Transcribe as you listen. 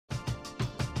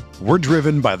We're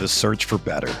driven by the search for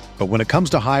better. But when it comes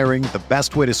to hiring, the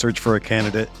best way to search for a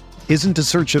candidate isn't to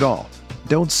search at all.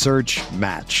 Don't search,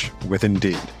 match with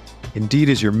Indeed. Indeed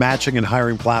is your matching and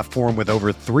hiring platform with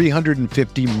over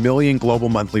 350 million global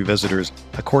monthly visitors,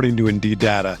 according to Indeed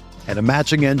data, and a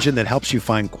matching engine that helps you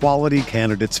find quality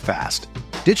candidates fast.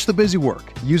 Ditch the busy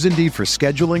work. Use Indeed for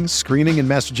scheduling, screening, and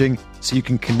messaging so you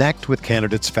can connect with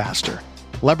candidates faster.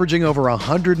 Leveraging over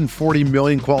 140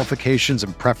 million qualifications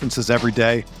and preferences every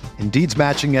day, Indeed's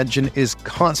matching engine is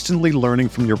constantly learning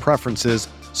from your preferences,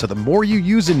 so the more you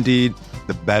use Indeed,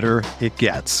 the better it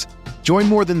gets. Join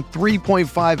more than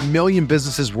 3.5 million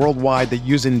businesses worldwide that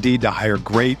use Indeed to hire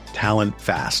great talent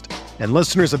fast. And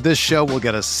listeners of this show will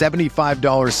get a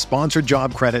 $75 sponsored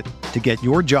job credit to get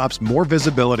your jobs more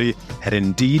visibility at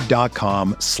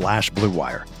Indeed.com/Blue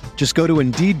Wire. Just go to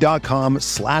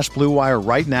Indeed.com/Blue Wire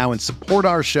right now and support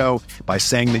our show by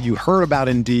saying that you heard about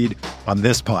Indeed on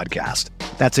this podcast.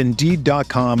 That's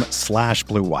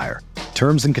Indeed.com/Blue Wire.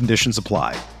 Terms and conditions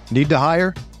apply. Need to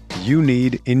hire? You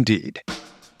need Indeed.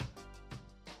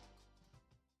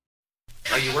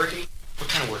 Are you working? What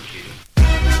kind of work do you do?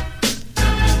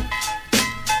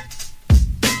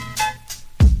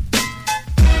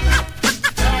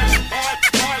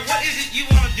 What is it you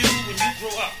want to do when you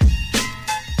grow up?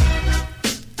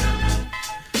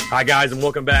 Hi, guys, and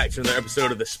welcome back to another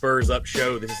episode of the Spurs Up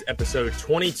Show. This is episode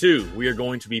 22. We are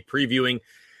going to be previewing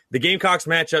the Gamecocks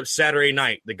matchup Saturday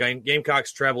night. The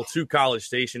Gamecocks travel to College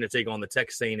Station to take on the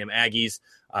Texas A&M Aggies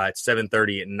at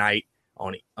 7:30 at night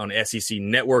on SEC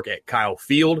Network at Kyle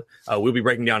Field. We'll be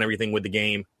breaking down everything with the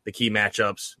game, the key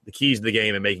matchups, the keys to the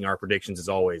game, and making our predictions as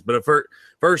always. But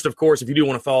first, of course, if you do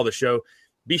want to follow the show,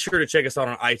 be sure to check us out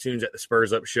on iTunes at the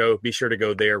Spurs Up Show. Be sure to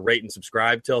go there, rate and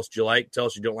subscribe. Tell us what you like. Tell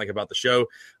us what you don't like about the show.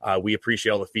 We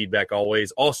appreciate all the feedback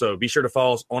always. Also, be sure to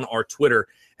follow us on our Twitter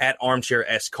at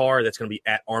ArmchairSCar. That's going to be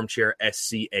at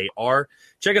ArmchairSCAR.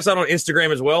 Check us out on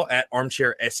Instagram as well at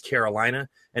ArmchairSCarolina.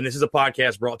 And this is a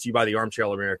podcast brought to you by the Armchair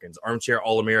All-Americans,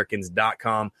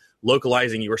 ArmchairAllAmericans.com,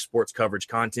 localizing your sports coverage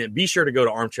content. Be sure to go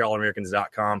to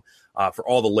ArmchairAllAmericans.com for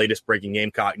all the latest breaking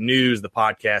Gamecock news, the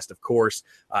podcast, of course,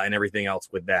 and everything else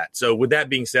with that. So with that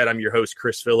being said, I'm your host,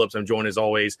 Chris Phillips. I'm joined, as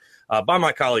always, by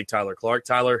my colleague, Tyler Clark.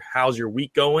 Tyler, how's your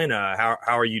week going? How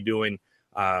are you doing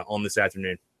on this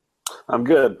afternoon? I'm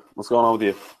good. What's going on with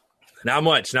you? Not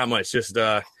much. Just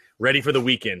ready for the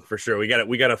weekend for sure. We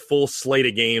got a full slate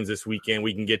of games this weekend.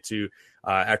 We can get to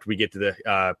after we get to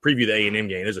the preview the A&M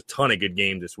game. There's a ton of good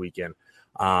games this weekend,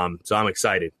 so I'm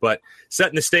excited. But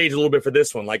setting the stage a little bit for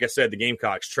this one, like I said, the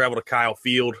Gamecocks travel to Kyle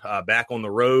Field, back on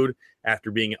the road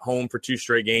after being at home for 2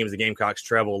 straight games. The Gamecocks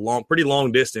travel pretty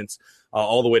long distance,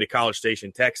 all the way to College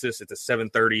Station, Texas. It's a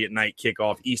 7:30 at night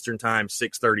kickoff Eastern time,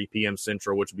 6:30 p.m.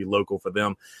 Central, which would be local for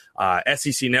them.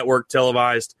 SEC Network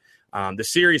televised. The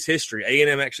series history,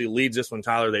 A&M actually leads this one,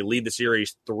 Tyler. They lead the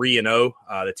series 3-0.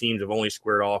 The teams have only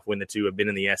squared off when the two have been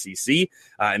in the SEC.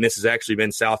 And this has actually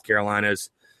been South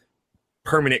Carolina's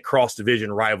permanent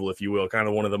cross-division rival, if you will, kind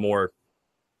of one of the more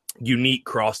unique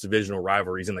cross-divisional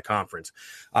rivalries in the conference.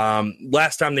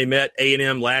 Last time they met,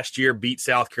 A&M last year beat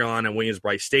South Carolina in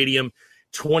Williams-Brice Stadium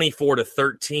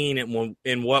 24-13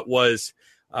 in what was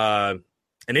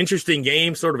an interesting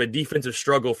game, sort of a defensive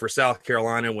struggle for South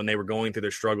Carolina when they were going through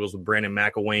their struggles with Brandon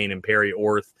McElwain and Perry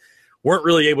Orth. Weren't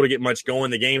really able to get much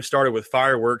going. The game started with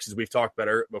fireworks, as we've talked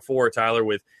about before, Tyler,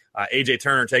 with A.J.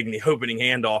 Turner taking the opening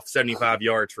handoff 75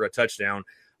 yards for a touchdown.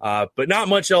 But not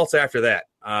much else after that.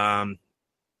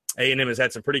 A&M has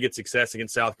had some pretty good success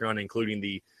against South Carolina, including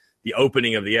the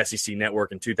opening of the SEC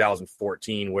Network in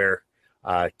 2014, where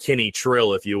Kenny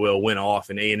Trill, if you will, went off,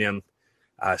 and A&M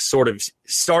sort of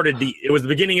started it was the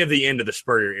beginning of the end of the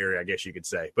Spurrier era, I guess you could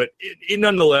say. But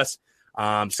nonetheless,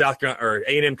 South Carolina or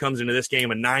A&M comes into this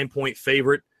game a 9-point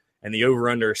favorite, and the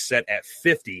over/under is set at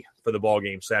 50 for the ball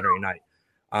game Saturday night.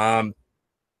 And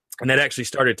that actually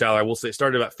started, Tyler, I will say, it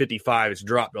started about 55. It's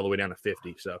dropped all the way down to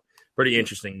 50. So pretty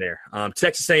interesting there.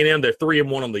 Texas A&M, they're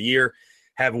 3-1 on the year.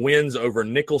 Have wins over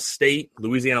Nicholls State,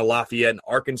 Louisiana Lafayette, and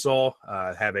Arkansas.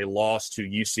 Have a loss to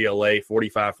UCLA,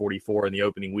 45-44 in the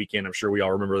opening weekend. I'm sure we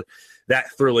all remember that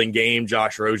thrilling game.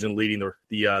 Josh Rosen leading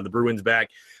the Bruins back.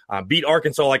 Beat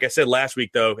Arkansas, like I said last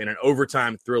week, though, in an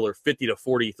overtime thriller,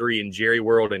 50-43 in Jerry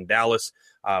World in Dallas.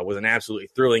 Was an absolutely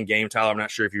thrilling game. Tyler, I'm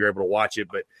not sure if you were able to watch it,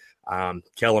 but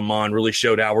Kellen Mond really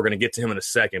showed out. We're going to get to him in a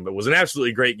second, but it was an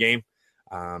absolutely great game.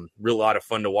 Real lot of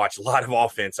fun to watch. A lot of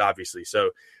offense, obviously.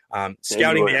 So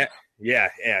scouting that, yeah,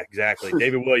 exactly.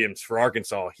 David Williams for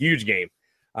Arkansas, huge game.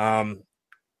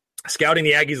 Scouting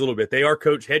the Aggies a little bit. They are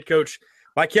head coach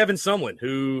by Kevin Sumlin,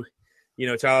 who,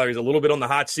 Tyler, is a little bit on the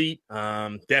hot seat.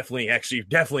 Definitely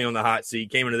on the hot seat.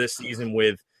 Came into this season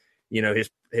with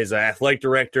his athletic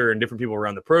director and different people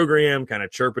around the program kind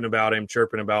of chirping about him,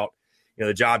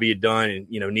 the job he had done and,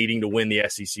 needing to win the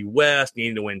SEC West,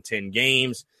 needing to win 10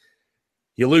 games.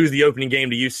 You lose the opening game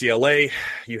to UCLA.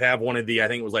 You have one of the, I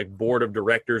think it was like board of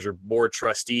directors or board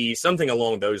trustees, something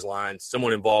along those lines,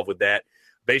 someone involved with that,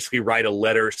 basically write a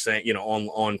letter saying,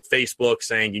 on Facebook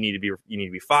saying you need to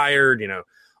be fired,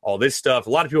 all this stuff. A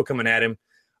lot of people coming at him.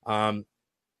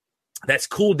 That's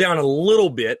cooled down a little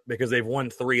bit because they've won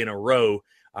 3 in a row.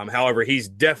 However, he's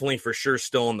definitely for sure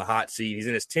still in the hot seat. He's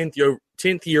in his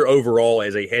 10th year overall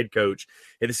as a head coach.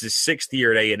 And this is his 6th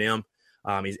year at A&M.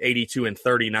 He's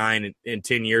 82-39 in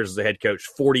 10 years as a head coach,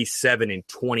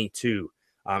 47-22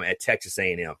 at Texas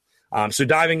A&M. So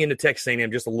diving into Texas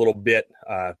A&M just a little bit,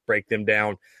 break them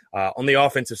down. On the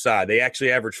offensive side, they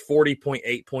actually average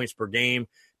 40.8 points per game.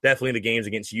 Definitely the games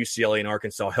against UCLA and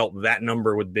Arkansas helped that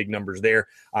number with big numbers there.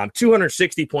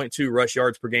 260.2 rush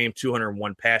yards per game,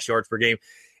 201 pass yards per game.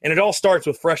 And it all starts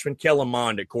with freshman Kellen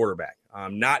Mond at quarterback.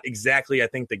 Not exactly, I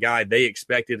think, the guy they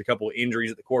expected. A couple of injuries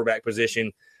at the quarterback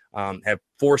position have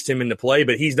forced him into play,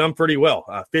 but he's done pretty well.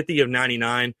 50 of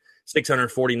 99,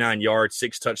 649 yards,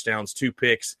 6 touchdowns, 2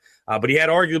 picks. But he had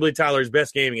arguably Tyler's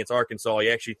best game against Arkansas. He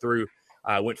actually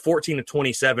went 14 of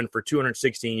 27 for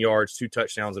 216 yards, 2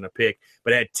 touchdowns and a pick,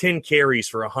 but had 10 carries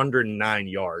for 109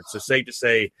 yards. So safe to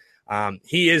say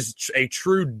he is a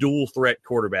true dual threat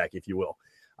quarterback, if you will.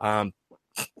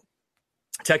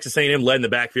 Texas A&M led in the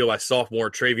backfield by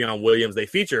sophomore Travion Williams. They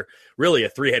feature really a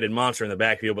 3-headed monster in the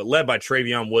backfield, but led by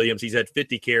Travion Williams. He's had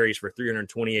 50 carries for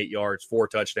 328 yards, 4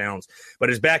 touchdowns. But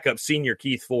his backup, senior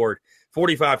Keith Ford,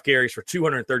 45 carries for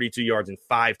 232 yards and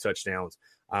 5 touchdowns.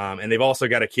 And they've also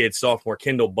got a kid, sophomore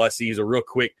Kendall Bussey. He's a real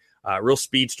quick, real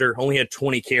speedster. Only had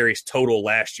 20 carries total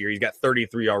last year. He's got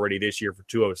 33 already this year for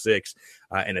 206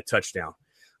 and a touchdown.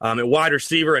 At wide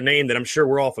receiver, a name that I'm sure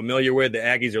we're all familiar with. The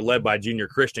Aggies are led by junior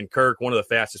Christian Kirk, one of the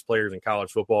fastest players in college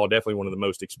football, definitely one of the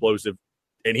most explosive.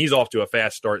 And he's off to a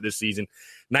fast start this season.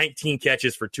 19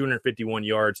 catches for 251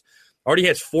 yards. Already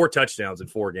has 4 touchdowns in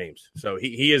 4 games. So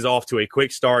he is off to a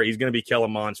quick start. He's going to be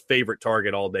Kellen Mond's favorite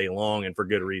target all day long, and for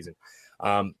good reason.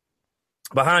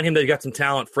 Behind him, they've got some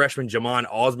talent. Freshman Jamon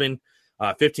Osman,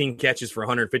 15 catches for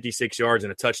 156 yards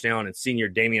and a touchdown. And senior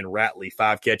Damian Ratley,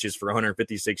 5 catches for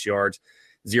 156 yards,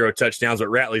 0 touchdowns. But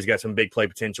Ratley's got some big play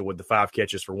potential with the 5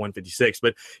 catches for 156.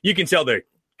 But you can tell that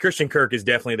Christian Kirk is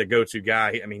definitely the go-to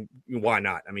guy. I mean, why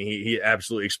not? I mean, he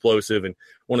absolutely explosive and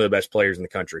one of the best players in the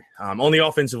country. On the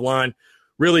offensive line,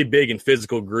 really big and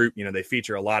physical group. They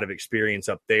feature a lot of experience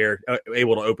up there,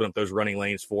 able to open up those running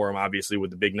lanes for them, obviously, with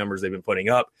the big numbers they've been putting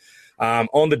up.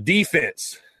 On the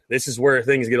defense, this is where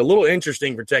things get a little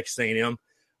interesting for Texas A&M.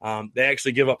 They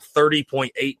actually give up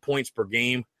 30.8 points per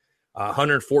game,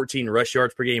 114 rush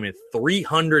yards per game, and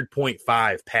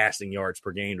 300.5 passing yards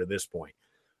per game to this point.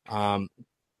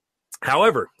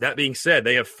 However, that being said,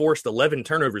 they have forced 11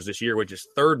 turnovers this year, which is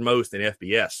 3rd most in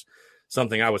FBS,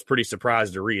 something I was pretty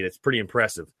surprised to read. It's pretty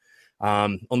impressive.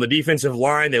 On the defensive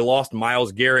line, they lost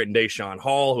Myles Garrett and Deshaun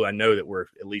Hall, who I know that we're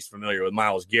at least familiar with.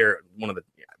 Myles Garrett,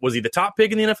 was he the top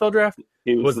pick in the NFL draft?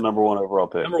 He was the number 1 overall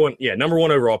pick. Number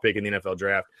one overall pick in the NFL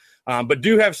draft. But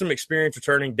do have some experience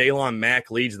returning. Daylon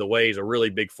Mack leads the way. He's a really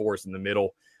big force in the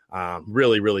middle.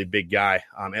 Really, really big guy.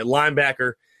 At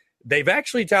linebacker, they've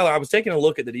actually, Tyler, I was taking a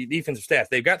look at the defensive stats.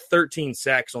 They've got 13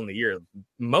 sacks on the year.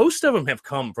 Most of them have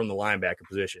come from the linebacker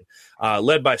position,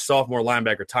 led by sophomore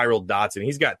linebacker Tyrell Dotson.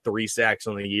 He's got 3 sacks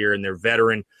on the year, and their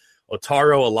veteran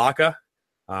Otaro Alaka,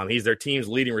 he's their team's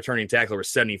leading returning tackler with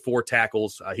 74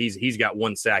 tackles. He's got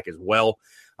 1 sack as well.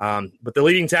 But the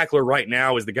leading tackler right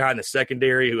now is the guy in the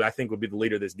secondary who I think would be the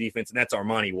leader of this defense, and that's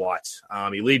Armani Watts.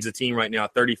 He leads the team right now,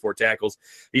 34 tackles.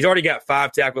 He's already got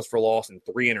 5 tackles for loss and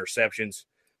 3 interceptions.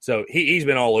 So he's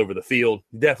been all over the field.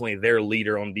 Definitely their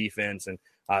leader on defense, and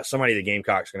somebody the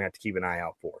Gamecocks are going to have to keep an eye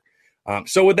out for.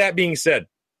 So with that being said,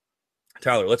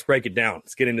 Tyler, let's break it down.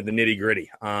 Let's get into the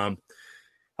nitty-gritty.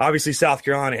 Obviously, South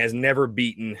Carolina has never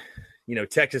beaten,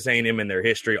 Texas A&M in their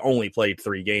history. Only played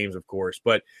 3 games, of course.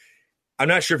 But I'm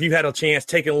not sure if you've had a chance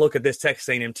taking a look at this Texas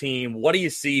A&M team. What do you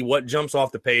see? What jumps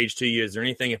off the page to you? Is there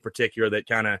anything in particular that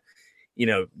kind of,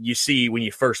 you see when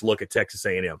you first look at Texas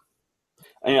A&M?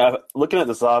 Looking at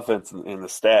this offense and the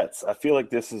stats, I feel like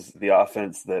this is the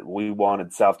offense that we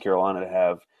wanted South Carolina to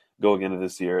have going into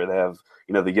this year. They have,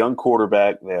 the young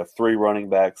quarterback. They have 3 running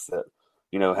backs that,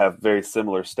 have very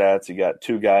similar stats. You got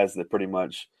 2 guys that pretty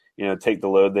much, take the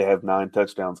load. They have 9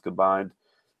 touchdowns combined,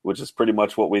 which is pretty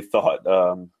much what we thought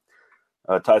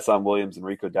Tyson Williams and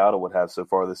Rico Dowdle would have so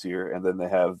far this year. And then they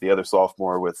have the other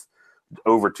sophomore with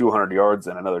over 200 yards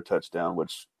and another touchdown,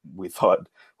 which we thought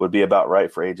would be about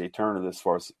right for A.J. Turner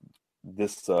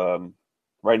this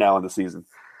right now in the season.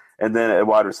 And then at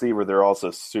wide receiver, they're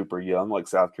also super young, like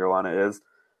South Carolina is.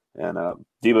 And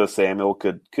Deebo Samuel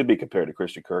could be compared to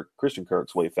Christian Kirk. Christian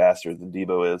Kirk's way faster than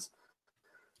Deebo is.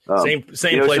 Same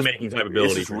playmaking type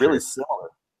ability. It's just really similar.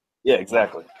 Yeah,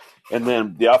 exactly. And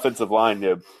then the offensive line,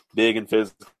 big and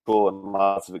physical and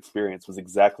lots of experience, was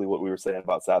exactly what we were saying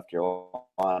about South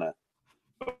Carolina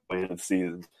in the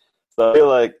season. So I feel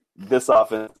like this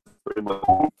offense pretty much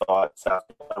thought South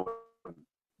Carolina would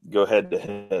go head to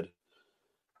head.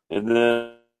 And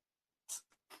then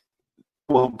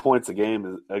 1 points a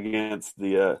game against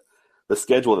the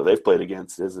schedule that they've played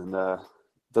against doesn't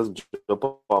jump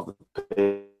off the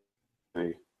page.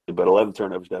 But 11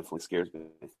 turnovers definitely scares me.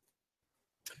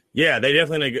 Yeah, they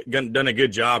definitely done a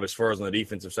good job as far as on the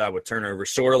defensive side with turnovers,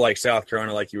 sort of like South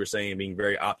Carolina, like you were saying, being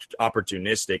very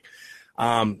opportunistic.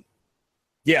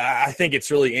 Yeah, I think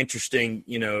it's really interesting.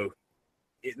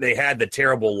 They had the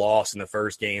terrible loss in the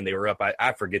first game. They were up,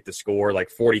 I forget the score, like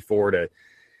 44-20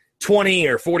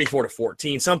 or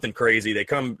 44-14, something crazy.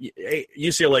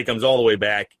 UCLA comes all the way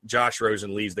back. Josh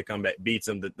Rosen leads the comeback, beats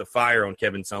them. The fire on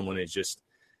Kevin Sumlin is just,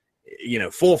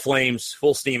 full flames,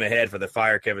 full steam ahead for the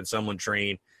fire Kevin Sumlin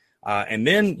train. And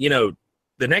then, the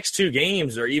next two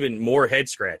games are even more head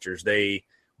scratchers. They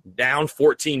down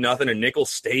 14-0 to Nicholls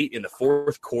State in the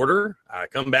fourth quarter,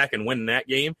 come back and win that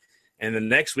game. And the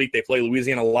next week they play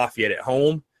Louisiana Lafayette at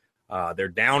home. They're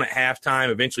down at halftime,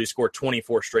 eventually score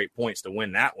 24 straight points to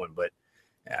win that one. But,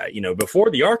 before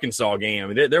the Arkansas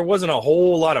game, there wasn't a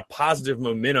whole lot of positive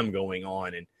momentum going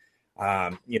on. And,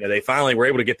 they finally were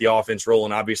able to get the offense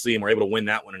rolling, obviously, and were able to win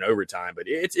that one in overtime. But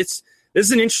this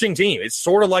is an interesting team. It's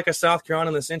sort of like a South Carolina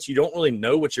in the sense you don't really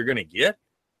know what you're going to get.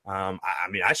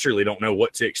 I surely don't know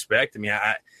what to expect.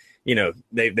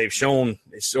 They've shown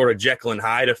it's sort of Jekyll and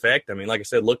Hyde effect. Like I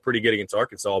said, looked pretty good against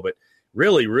Arkansas, but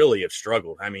really, really have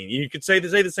struggled. You could say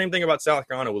the same thing about South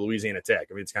Carolina with Louisiana Tech.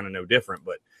 It's kind of no different,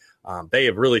 but they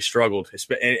have really struggled.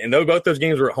 And though both those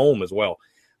games were at home as well.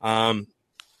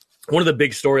 One of the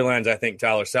big storylines, I think,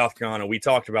 Tyler, South Carolina, we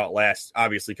talked about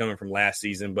obviously coming from last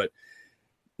season, but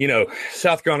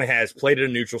South Carolina has played at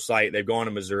a neutral site. They've gone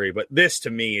to Missouri, but this to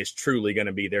me is truly going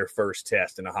to be their first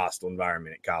test in a hostile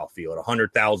environment at Kyle Field.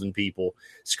 100,000 people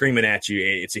screaming at you.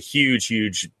 It's a huge,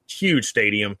 huge, huge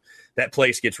stadium. That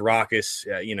place gets raucous,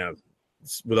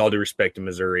 with all due respect to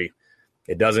Missouri.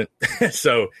 It doesn't.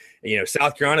 So,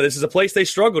 South Carolina, this is a place they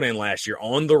struggled in last year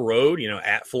on the road,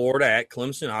 at Florida, at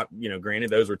Clemson. Granted,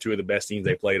 those were two of the best teams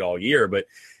they played all year. But,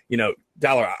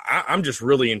 Tyler, I'm just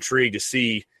really intrigued to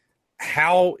see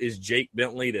how is Jake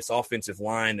Bentley, this offensive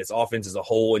line, this offense as a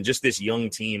whole, and just this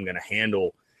young team going to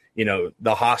handle,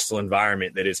 the hostile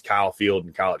environment that is Kyle Field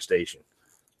and College Station.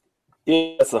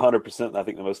 Yeah, that's 100%. I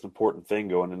think the most important thing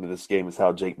going into this game is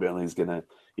how Jake Bentley is going to,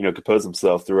 compose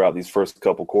himself throughout these first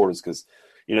couple quarters. Because,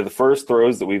 the first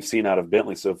throws that we've seen out of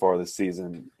Bentley so far this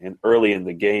season and early in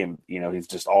the game, he's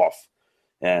just off.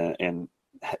 And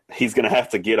he's going to have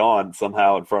to get on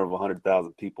somehow in front of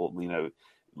 100,000 people,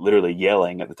 literally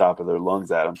yelling at the top of their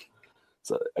lungs at him.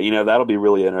 So, that'll be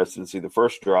really interesting to see the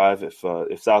first drive.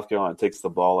 If South Carolina takes the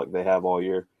ball like they have all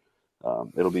year,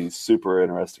 it'll be super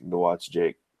interesting to watch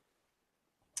Jake.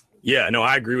 Yeah, no,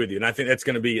 I agree with you. And I think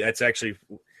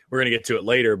we're going to get to it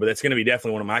later, but that's going to be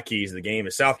definitely one of my keys to the game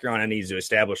is South Carolina needs to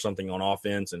establish something on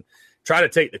offense and try to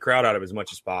take the crowd out of as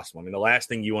much as possible. The last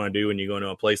thing you want to do when you go into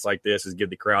a place like this is give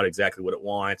the crowd exactly what it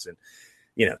wants and,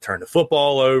 turn the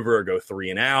football over or go 3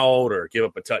 and out or give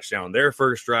up a touchdown on their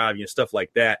first drive, stuff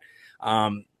like that.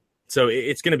 So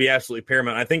it's going to be absolutely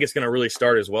paramount. I think it's going to really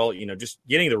start as well, just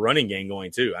getting the running game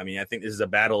going too. I think this is a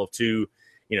battle of two.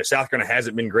 South Carolina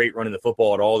hasn't been great running the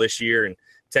football at all this year, and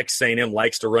Texas A&M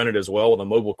likes to run it as well with a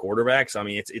mobile quarterback. So,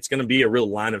 it's going to be a real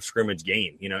line of scrimmage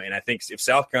game, and I think if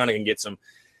South Carolina can get some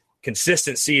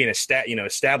consistency and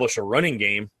establish a running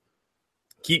game,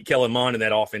 keep Kellen Mond and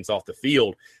that offense off the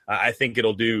field, I think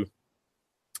it'll do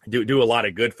a lot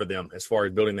of good for them as far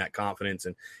as building that confidence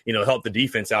and, help the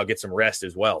defense out, get some rest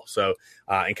as well. So,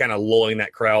 and kind of lulling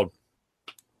that crowd,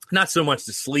 not so much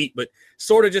to sleep, but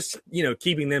sort of just,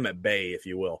 keeping them at bay, if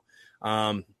you will.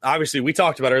 Obviously, we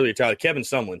talked about earlier, Tyler, Kevin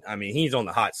Sumlin. He's on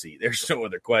the hot seat. There's no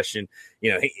other question.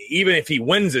 Even if he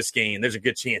wins this game, there's a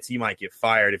good chance he might get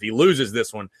fired. If he loses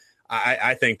this one,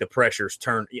 I think the pressure's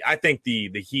turned. I think the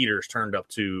heater's turned up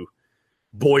to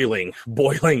boiling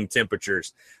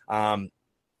temperatures. I'll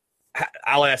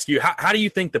ask you, how do you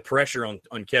think the pressure on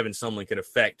Kevin Sumlin could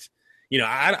affect?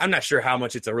 I'm not sure how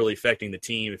much it's really affecting the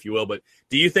team, if you will, but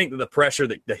do you think that the pressure,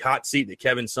 the hot seat that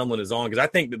Kevin Sumlin is on, because I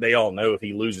think that they all know if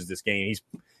he loses this game,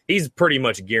 he's pretty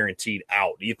much guaranteed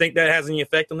out. Do you think that has any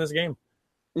effect on this game?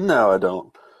 No, I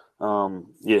don't.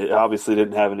 Yeah, it obviously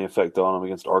didn't have any effect on them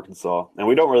against Arkansas, and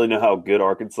we don't really know how good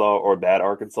Arkansas or bad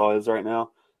Arkansas is right now.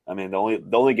 I mean, the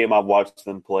only game I've watched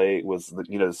them play was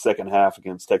the second half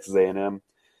against Texas A&M,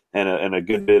 and a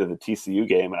good bit of the TCU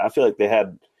game, and I feel like they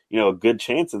had a good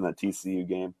chance in that TCU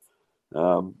game.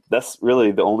 That's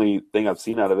really the only thing I've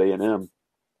seen out of A&M,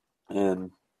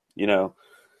 and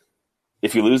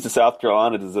if you lose to South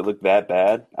Carolina, does it look that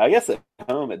bad? I guess at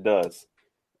home it does,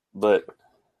 but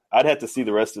I'd have to see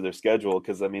the rest of their schedule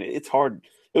because, I mean, it's hard.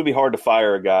 It would be hard to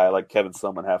fire a guy like Kevin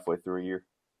Sumlin halfway through a year.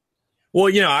 Well,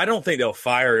 I don't think they'll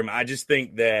fire him. I just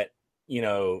think that,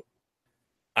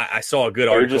 I saw a good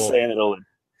article. You're just saying it'll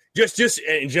 – Just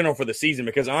in general for the season,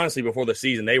 because honestly, before the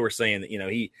season, they were saying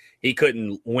that, he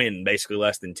couldn't win basically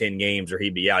less than 10 games or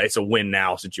he'd be out. It's a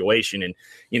win-now situation. And,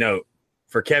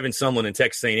 for Kevin Sumlin and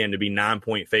Texas A&M to be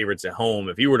 9-point favorites at home,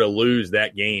 if you were to lose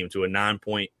that game to a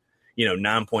 9-point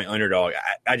underdog,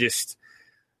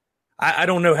 I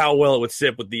don't know how well it would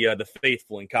sit with the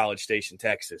faithful in College Station,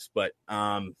 Texas. But,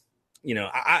 I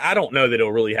don't know that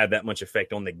it'll really have that much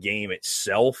effect on the game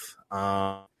itself.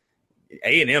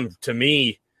 A&M, to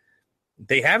me,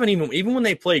 they haven't even when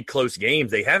they played close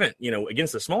games, they haven't,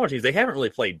 against the smaller teams, they haven't really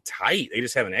played tight. They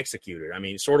just haven't executed. I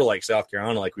mean, sort of like South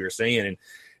Carolina, like we were saying. And,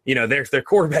 their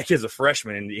quarterback is a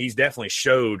freshman, and he's definitely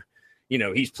showed,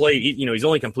 he's played, he's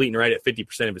only completing right at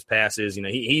 50% of his passes.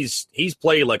 He's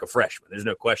played like a freshman. There's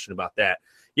no question about that.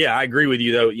 Yeah, I agree with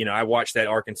you, though. I watched that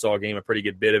Arkansas game, a pretty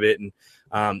good bit of it. And,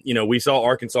 we saw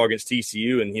Arkansas against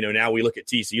TCU, and, now we look at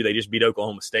TCU. They just beat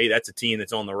Oklahoma State. That's a team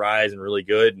that's on the rise and really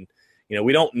good. And,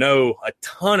 we don't know a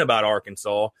ton about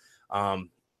Arkansas,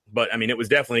 but, I mean, it was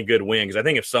definitely a good win because I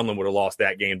think if Sumlin would have lost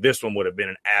that game, this one would have been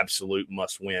an absolute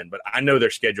must-win. But I know their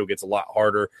schedule gets a lot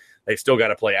harder. They've still got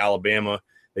to play Alabama.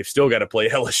 They've still got to play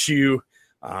LSU.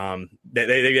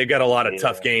 They've got a lot of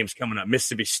tough games coming up.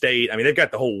 Mississippi State. I mean, they've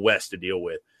got the whole West to deal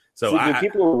with. So do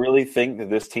people really think that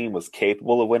this team was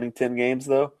capable of winning 10 games,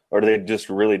 though? Or do they just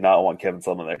really not want Kevin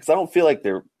Sumlin there? Because I don't feel like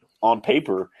they're on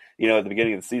paper, at the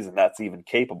beginning of the season, that's even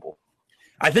capable.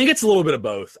 I think it's a little bit of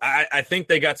both. I think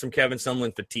they got some Kevin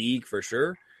Sumlin fatigue for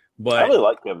sure. But I really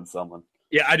like Kevin Sumlin.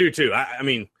 Yeah, I do too. I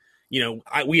mean,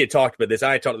 we had talked about this.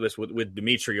 I had talked about this with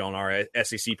Dimitri on our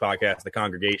SEC podcast, The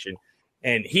Congregation.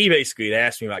 And he basically had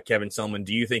asked me about Kevin Sumlin.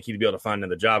 Do you think he'd be able to find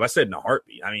another job? I said in a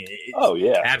heartbeat. I mean,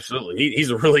 absolutely. He's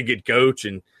a really good coach,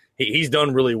 and he's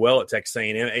done really well at Texas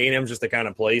A&M. A&M's just the kind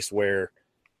of place where,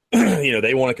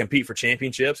 they want to compete for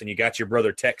championships, and you got your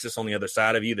brother Texas on the other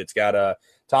side of you that's got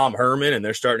Tom Herman, and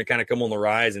they're starting to kind of come on the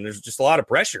rise, and there's just a lot of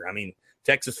pressure. I mean,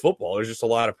 Texas football, there's just a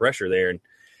lot of pressure there. And,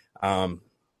 I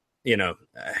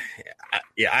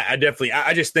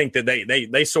just think that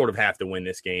they sort of have to win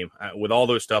this game with all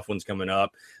those tough ones coming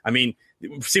up. I mean,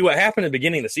 see what happened at the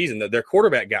beginning of the season, that their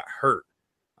quarterback got hurt.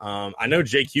 I know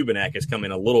Jake Hubenak has come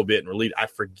in a little bit and relieved. I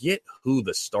forget who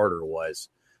the starter was.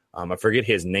 I forget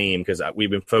his name because we've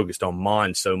been focused on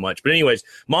Mon so much. But anyways,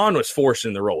 Mon was forced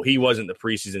in the role. He wasn't the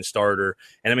preseason starter.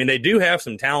 And, I mean, they do have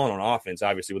some talent on offense,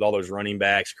 obviously, with all those running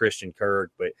backs, Christian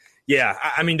Kirk. But, yeah,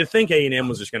 I mean, to think A&M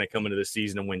was just going to come into the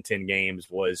season and win 10 games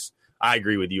was, I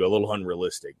agree with you, a little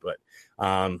unrealistic. But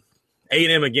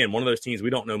A&M, again, one of those teams we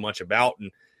don't know much about.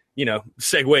 And,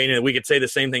 segue in, we could say the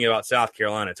same thing about South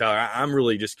Carolina. Tyler, I'm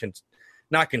really just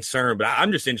not concerned, but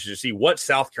I'm just interested to see what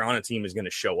South Carolina team is going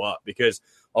to show up because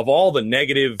 – of all the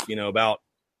negative, about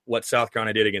what South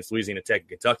Carolina did against Louisiana Tech and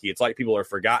Kentucky, it's like people are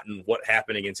forgotten what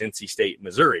happened against NC State and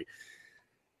Missouri.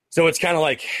 So it's kind of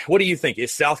like, what do you think?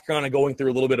 Is South Carolina going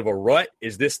through a little bit of a rut?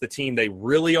 Is this the team they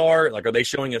really are? Like, are they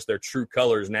showing us their true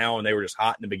colors now and they were just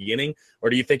hot in the beginning? Or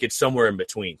do you think it's somewhere in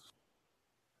between?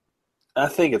 I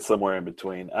think it's somewhere in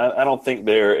between. I don't think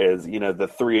they're as, the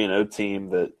 3-0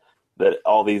 team that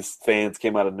all these fans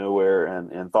came out of nowhere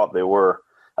and thought they were.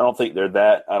 I don't think they're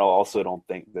that. I also don't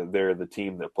think that they're the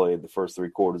team that played the first three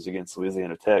quarters against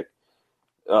Louisiana Tech.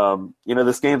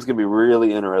 This game's going to be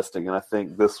really interesting, and I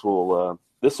think this will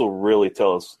really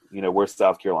tell us, where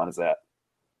South Carolina's at.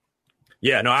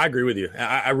 Yeah, no, I agree with you.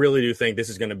 I really do think this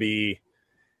is going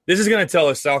to tell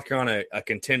us South Carolina a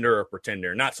contender or a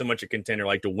pretender. Not so much a contender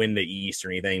like to win the East or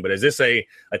anything, but is this a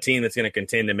team that's going to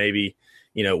contend to maybe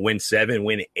win 7,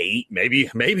 win 8, maybe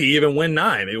even win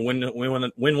 9, maybe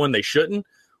win one they shouldn't?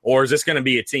 Or is this going to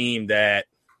be a team that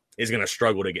is going to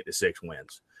struggle to get to 6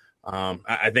 wins?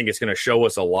 I think it's going to show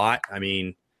us a lot. I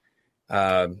mean,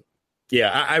 Yeah,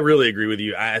 I really agree with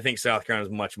you. I think South Carolina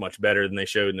is much, much better than they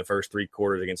showed in the first three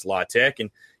quarters against La Tech.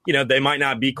 And, they might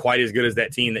not be quite as good as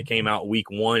that team that came out week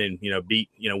one and,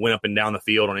 went up and down the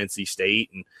field on NC State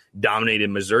and dominated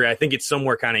Missouri. I think it's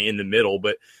somewhere kind of in the middle.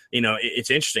 But,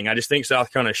 it's interesting. I just think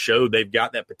South Carolina showed they've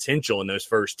got that potential in those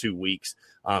first 2 weeks.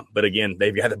 But, again,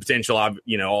 they've got the potential,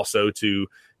 also to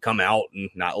come out and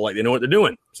not like they know what they're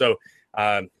doing. So,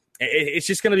 it's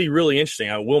just going to be really interesting.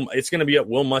 It's going to be up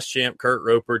Will Muschamp, Kurt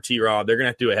Roper, T-Rob. They're going to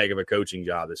have to do a heck of a coaching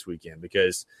job this weekend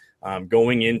because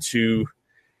going into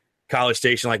College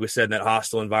Station, like we said, in that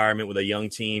hostile environment with a young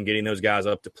team, getting those guys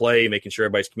up to play, making sure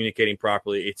everybody's communicating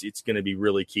properly, it's going to be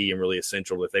really key and really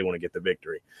essential if they want to get the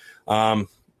victory.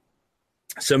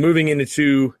 So moving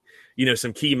into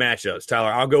some key matchups.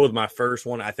 Tyler, I'll go with my first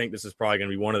one. I think this is probably going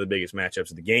to be one of the biggest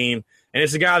matchups of the game. And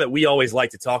it's a guy that we always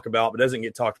like to talk about, but doesn't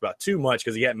get talked about too much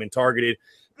because he hadn't been targeted.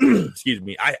 Excuse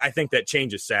me. I think that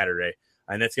changes Saturday.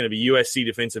 And that's going to be USC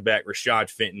defensive back Rashad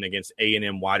Fenton against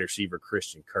A&M wide receiver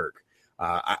Christian Kirk.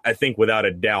 I think without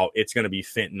a doubt it's going to be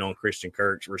Fenton on Christian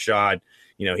Kirk. Rashad,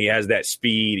 he has that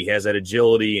speed. He has that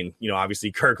agility. And,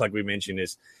 obviously Kirk, like we mentioned,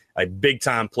 is a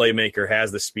big-time playmaker,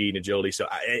 has the speed and agility. So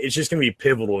it's just going to be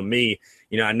pivotal to me.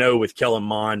 I know with Kellen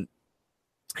Mond,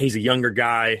 he's a younger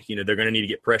guy. They're going to need to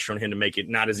get pressure on him to make it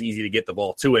not as easy to get the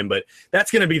ball to him. But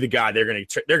that's going to be the guy they're going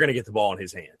to get the ball in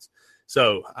his hands.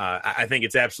 So I think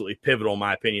it's absolutely pivotal, in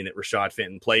my opinion, that Rashad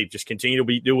Fenton continue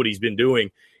to do what he's been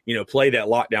doing, play that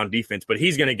lockdown defense. But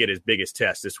he's going to get his biggest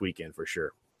test this weekend for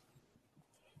sure.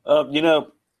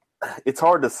 It's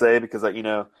hard to say because,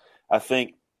 I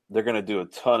think they're going to do a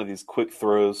ton of these quick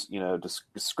throws, just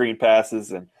screen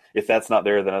passes. And if that's not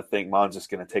there, then I think Mond's just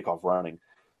going to take off running.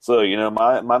 So,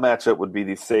 my matchup would be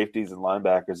these safeties and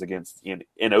linebackers against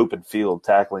in open field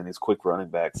tackling these quick running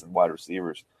backs and wide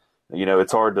receivers.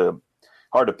 It's hard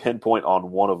to pinpoint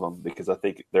on one of them because I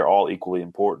think they're all equally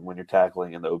important when you're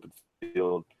tackling in the open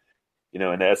field. In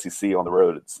the SEC on the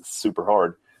road, it's super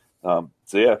hard.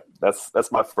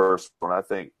 That's my first one. I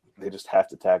think they just have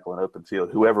to tackle an open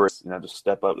field. Whoever is, just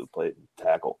step up to the plate and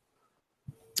tackle.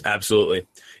 Absolutely.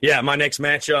 Yeah, my next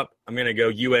matchup, I'm going to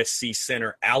go USC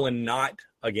center Alan Knott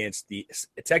against the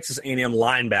Texas A&M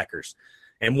linebackers.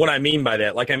 And what I mean by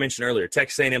that, like I mentioned earlier,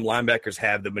 Texas A&M linebackers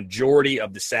have the majority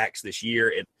of the sacks this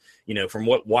year. From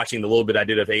watching the little bit I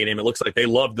did of A&M, it looks like they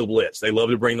love the blitz. They love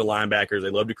to bring the linebackers. They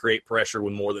love to create pressure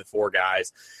with more than four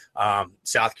guys.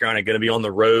 South Carolina going to be on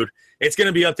the road. It's going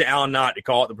to be up to Alan Knott to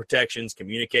call out the protections,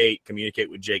 communicate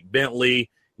with Jake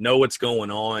Bentley, know what's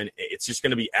going on. It's just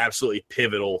going to be absolutely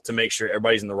pivotal to make sure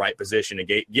everybody's in the right position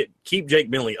to keep Jake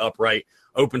Bentley upright,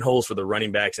 open holes for the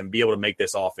running backs, and be able to make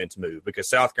this offense move because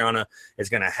South Carolina is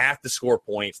going to have to score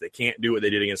points. They can't do what they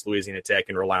did against Louisiana Tech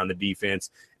and rely on the defense.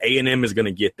 A&M is going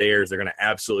to get theirs. They're going to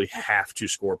absolutely have to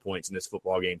score points in this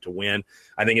football game to win.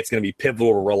 I think it's going to be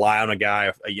pivotal to rely on a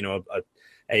guy,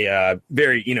 a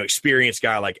very, experienced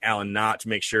guy like Alan Knott to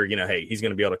make sure, hey, he's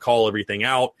going to be able to call everything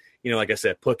out. Like I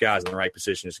said, put guys in the right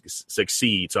position to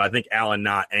succeed. So I think Alan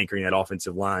Knott anchoring that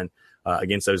offensive line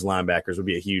against those linebackers would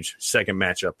be a huge second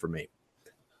matchup for me.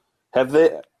 I've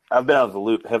been out of the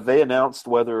loop. Have they announced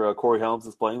whether Corey Helms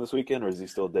is playing this weekend or is he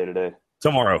still day-to-day?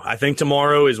 Tomorrow. I think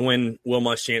tomorrow is when Will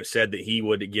Muschamp said that he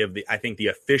would give the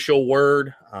official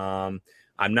word. I'm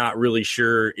not really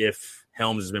sure if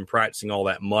Helms has been practicing all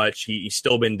that much. He's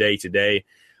still been day-to-day.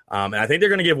 And I think they're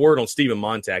going to give word on Stephen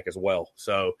Montag as well.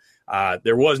 So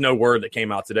there was no word that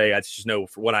came out today. I just know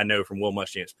for what I know from Will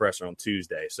Muschamp's presser on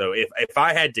Tuesday. So if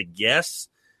I had to guess,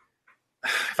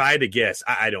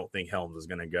 I don't think Helms is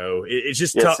going to go. It's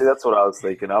just tough. See, that's what I was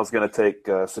thinking. I was going to take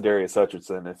Sedarius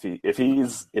Hutchinson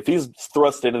if he's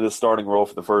thrust into the starting role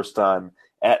for the first time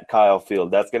at Kyle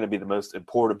Field. That's going to be the most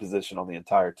important position on the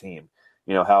entire team.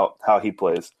 How he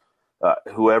plays.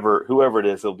 Whoever it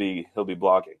is, he'll be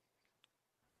blocking.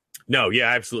 No,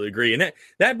 yeah, I absolutely agree. And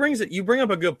that brings it. You bring up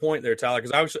a good point there, Tyler,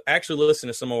 because I was actually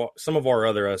listening to some of our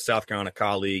other South Carolina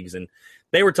colleagues, and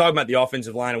they were talking about the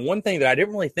offensive line. And one thing that I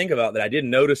didn't really think about that I did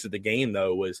notice at the game,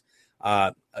 though, was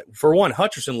for one,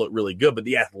 Hutchinson looked really good, but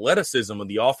the athleticism of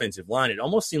the offensive line, it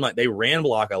almost seemed like they ran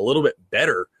block a little bit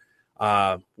better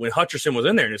when Hutchinson was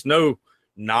in there. And it's no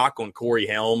knock on Corey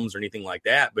Helms or anything like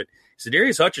that, but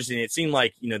Sedarius Hutchinson, it seemed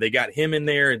like, they got him in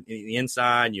there in the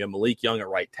inside. You had Malik Young at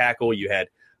right tackle. You had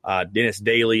Dennis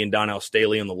Daly and Donnell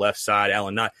Staley on the left side,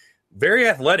 Alan Knott. Very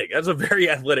athletic. That's a very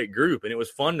athletic group, and it was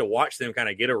fun to watch them kind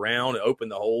of get around and open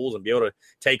the holes and be able to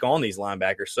take on these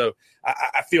linebackers. So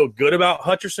I feel good about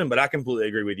Hutchinson, but I completely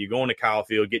agree with you. Going to Kyle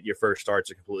Field, getting your first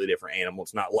start's a completely different animal.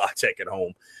 It's not La Tech at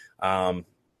home. And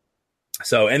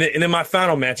then my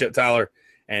final matchup, Tyler,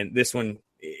 and this one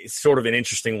it's sort of an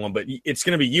interesting one, but it's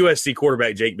going to be USC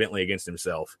quarterback Jake Bentley against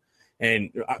himself.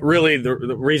 And really the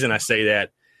reason I say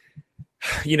that,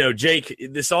 Jake,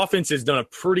 this offense has done a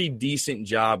pretty decent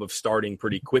job of starting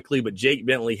pretty quickly, but Jake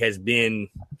Bentley has been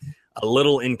a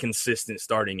little inconsistent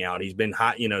starting out. He's been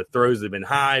high, throws have been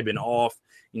high, been off.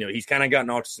 He's kind of gotten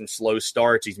off to some slow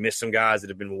starts. He's missed some guys that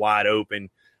have been wide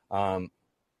open. And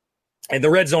the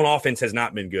red zone offense has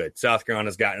not been good. South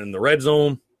Carolina's gotten in the red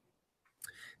zone,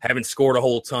 haven't scored a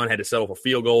whole ton, had to settle for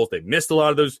field goals. They've missed a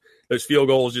lot of those field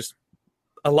goals. Just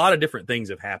a lot of different things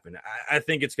have happened. I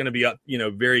think it's going to be up,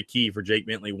 very key for Jake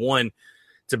Bentley. One,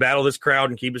 to battle this crowd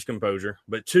and keep his composure,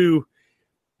 but two,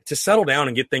 to settle down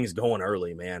and get things going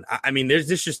early, man. I mean, there's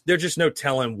just no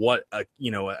telling what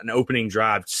an opening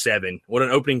drive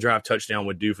touchdown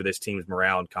would do for this team's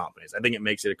morale and confidence. I think it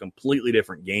makes it a completely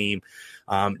different game.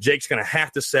 Jake's going to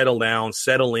have to settle down,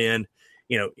 settle in,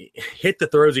 hit the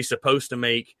throws he's supposed to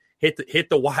make, hit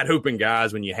the wide open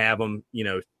guys when you have them,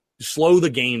 slow the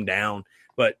game down.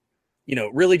 But,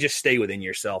 really just stay within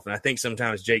yourself. And I think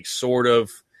sometimes Jake sort of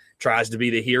tries to be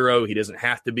the hero. He doesn't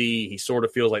have to be. He sort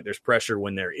of feels like there's pressure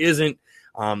when there isn't.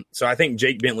 So I think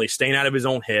Jake Bentley staying out of his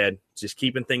own head, just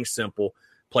keeping things simple,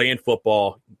 playing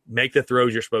football, make the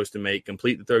throws you're supposed to make,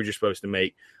 complete the throws you're supposed to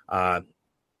make. And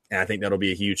I think that'll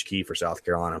be a huge key for South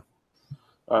Carolina.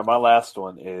 All right, my last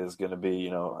one is going to be,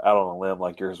 out on a limb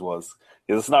like yours was.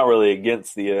 Because it's not really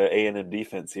against the A&M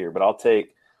defense here, but I'll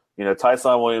take,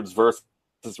 Tyson Williams versus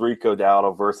Rico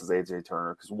Dowdle versus A.J.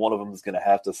 Turner, because one of them is going to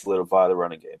have to solidify the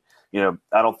running game.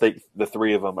 I don't think the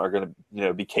three of them are going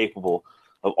to, be capable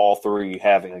of all three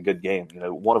having a good game.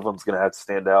 One of them is going to have to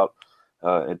stand out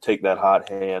and take that hot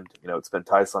hand. It's been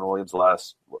Tyson Williams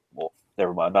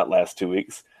not last 2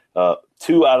 weeks.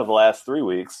 2 out of the last 3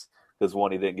 weeks, because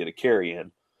one he didn't get a carry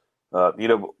in.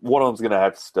 One of them's going to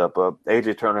have to step up.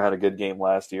 A.J. Turner had a good game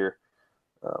last year.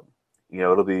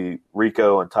 It'll be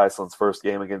Rico and Tyson's first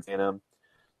game against A&M.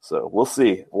 So we'll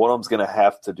see. One of them's going to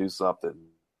have to do something.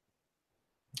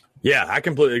 Yeah, I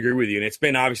completely agree with you. And it's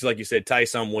been obviously, like you said,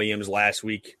 Tyson Williams last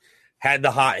week had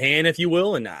the hot hand, if you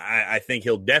will, and I think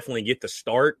he'll definitely get the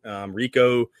start.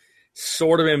 Rico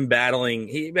sort of been battling.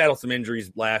 He battled some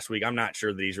injuries last week. I'm not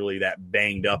sure that he's really that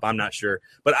banged up. I'm not sure.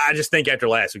 But I just think after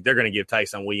last week, they're going to give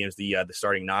Tyson Williams the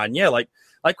starting nod. And, yeah, like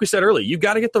we said earlier, you've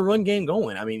got to get the run game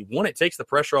going. I mean, one, it takes the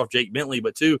pressure off Jake Bentley,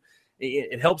 but two,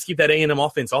 it helps keep that A&M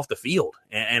offense off the field.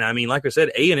 And I mean, like I said,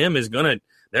 A&M is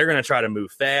they're going to try to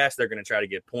move fast. They're going to try to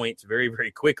get points very, very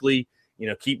quickly,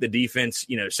 keep the defense.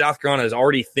 South Carolina is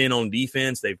already thin on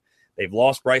defense. They've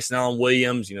lost Bryson Allen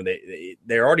Williams.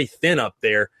 They're already thin up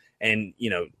there. And,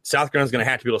 South Carolina's going to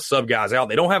have to be able to sub guys out.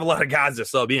 They don't have a lot of guys to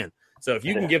sub in. So if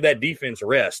you can give that defense a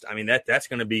rest, I mean, that's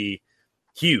going to be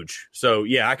huge. So,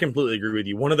 yeah, I completely agree with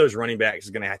you. One of those running backs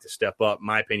is going to have to step up. In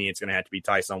my opinion, it's going to have to be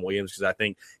Tyson Williams, because I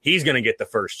think he's going to get the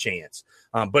first chance.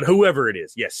 But whoever it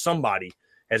is, yes, somebody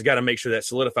has got to make sure that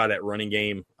solidify that running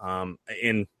game.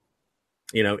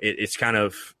 It's kind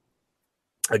of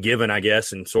a given, I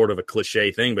guess, and sort of a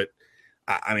cliche thing. But,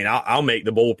 I mean, I'll make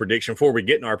the bold prediction before we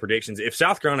get in our predictions. If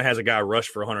South Carolina has a guy rush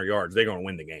for 100 yards, they're going to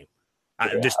win the game.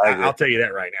 I'll tell you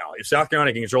that right now. If South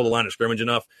Carolina can control the line of scrimmage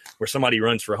enough where somebody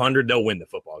runs for 100, they'll win the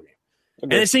football game.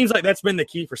 Okay. And it seems like that's been the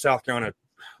key for South Carolina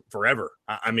forever.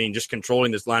 I mean, just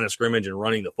controlling this line of scrimmage and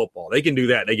running the football. They can do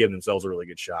that. They give themselves a really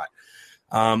good shot.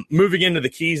 Moving into the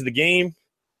keys of the game,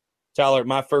 Tyler,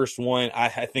 my first one,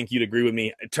 I think you'd agree with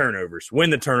me, turnovers. Win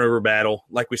the turnover battle.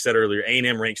 Like we said earlier,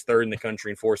 A&M ranks third in the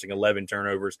country in forcing 11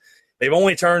 turnovers. They've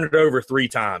only turned it over 3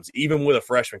 times, even with a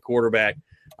freshman quarterback.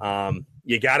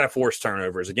 You got to force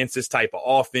turnovers against this type of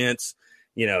offense.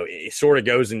 It sort of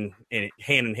goes in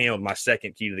hand with my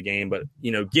second key to the game. But,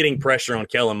 getting pressure on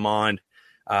Kellen Mond,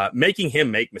 making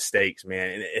him make mistakes, man.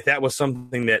 And if that was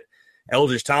something that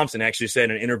Eldridge Thompson actually said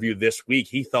in an interview this week,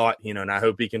 he thought, and I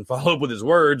hope he can follow up with his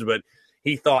words, but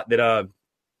he thought that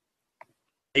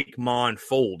make Mond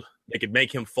fold. They could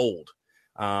make him fold.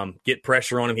 Get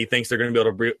pressure on him. He thinks they're going to be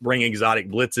able to bring exotic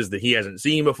blitzes that he hasn't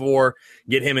seen before,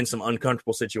 get him in some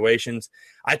uncomfortable situations.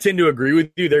 I tend to agree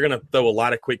with you. They're going to throw a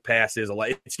lot of quick passes.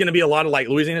 It's going to be a lot of like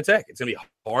Louisiana Tech. It's going to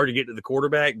be hard to get to the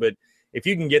quarterback, but if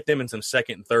you can get them in some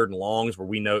second and third and longs where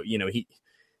we know,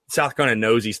 South Carolina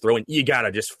knows he's throwing, you got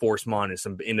to just force Mond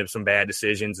into some bad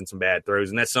decisions and some bad throws.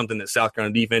 And that's something that South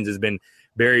Carolina defense has been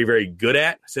very, very good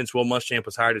at since Will Muschamp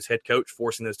was hired as head coach,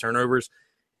 forcing those turnovers.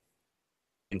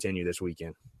 Continue this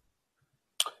weekend.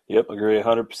 Yep, agree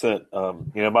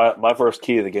 100%. My first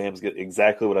key of the game is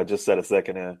exactly what I just said a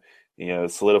second in,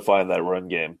 solidifying that run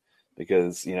game.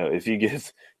 Because, if you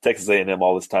give Texas A&M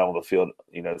all this time on the field,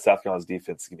 South Carolina's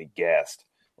defense is going to be gassed.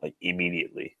 like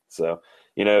immediately. So,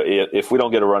 if we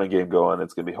don't get a running game going,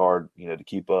 it's going to be hard, to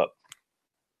keep up.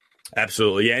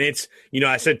 Absolutely. Yeah. And it's,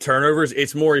 I said turnovers.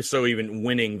 It's more so even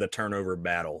winning the turnover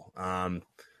battle.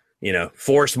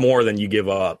 Force more than you give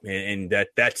up. And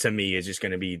that to me is just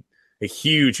going to be a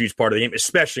huge part of the game,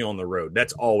 especially on the road.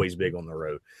 That's always big on the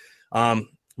road.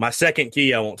 My second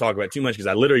key, I won't talk about too much because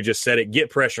I literally just said it. Get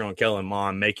pressure on Kellen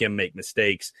Mond, make him make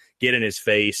mistakes, get in his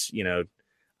face,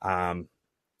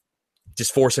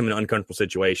 just force him into uncomfortable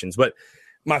situations. But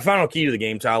my final key to the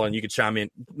game, Tyler, and you could chime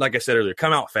in, like I said earlier,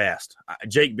 come out fast.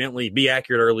 Jake Bentley, be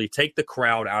accurate early, take the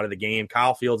crowd out of the game.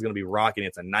 Kyle Field's going to be rocking.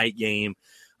 It's a night game.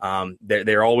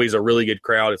 They're always a really good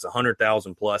crowd. It's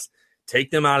 100,000 plus. Take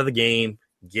them out of the game,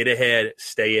 get ahead,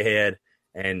 stay ahead,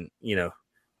 and,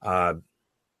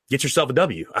 get yourself a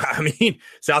W. I mean,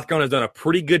 South Carolina has done a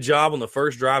pretty good job on the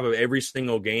first drive of every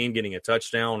single game, getting a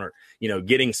touchdown or,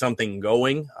 getting something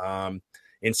going.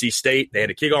 NC State, they had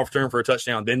a kickoff return for a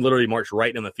touchdown, then literally marched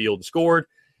right down the field and scored.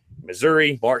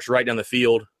 Missouri marched right down the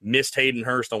field, missed Hayden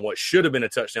Hurst on what should have been a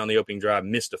touchdown on the opening drive,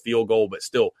 missed a field goal, but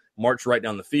still marched right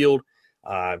down the field.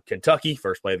 Kentucky,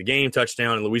 first play of the game,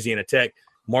 touchdown, and Louisiana Tech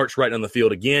marched right down the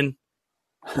field again,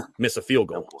 miss a field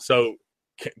goal. So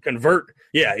convert,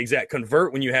 yeah, exactly.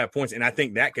 Convert when you have points, and I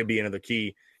think that could be another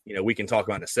key. We can talk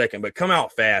about in a second, but come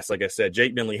out fast. Like I said,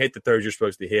 Jake Bentley, hit the throws you're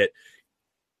supposed to hit.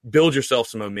 Build yourself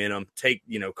some momentum.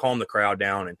 Calm the crowd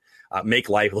down and make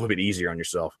life a little bit easier on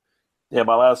yourself. Yeah,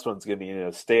 my last one's going to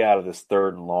be, stay out of this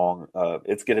third and long.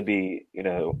 It's going to be,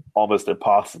 almost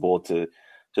impossible to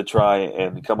try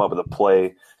and come up with a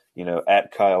play,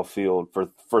 at Kyle Field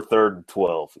for third and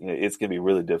 12. It's going to be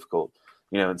really difficult.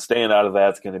 And staying out of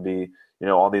that's going to be,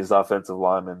 on these offensive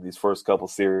linemen, these first couple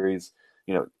series,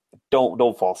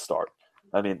 don't false start.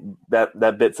 I mean,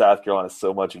 that bit South Carolina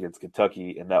so much against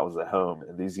Kentucky, and that was at home.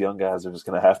 And these young guys are just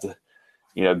going to have to,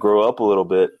 grow up a little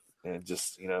bit and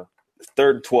just,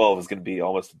 third and 12 is going to be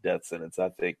almost a death sentence, I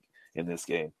think, in this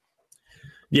game.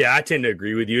 Yeah, I tend to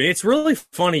agree with you. And it's really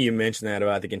funny you mentioned that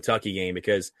about the Kentucky game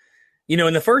because,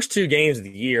 in the first two games of the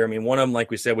year, I mean, one of them,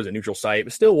 like we said, was a neutral site,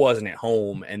 but still wasn't at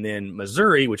home. And then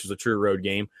Missouri, which was a true road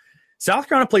game, South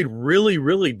Carolina played really,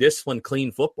 really disciplined,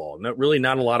 clean football.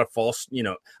 Not a lot of false,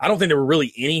 I don't think there were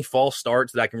really any false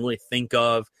starts that I can really think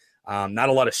of. Not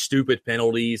a lot of stupid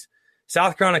penalties.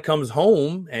 South Carolina comes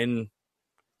home and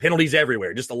penalties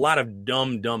everywhere. Just a lot of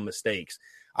dumb mistakes.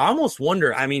 I almost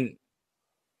wonder, I mean,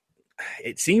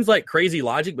 it seems like crazy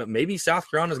logic, but maybe South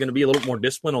Carolina is going to be a little more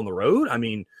disciplined on the road. I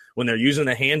mean, when they're using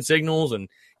the hand signals and,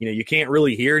 you can't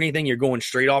really hear anything. You're going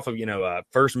straight off of,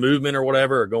 first movement or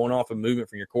whatever, or going off of movement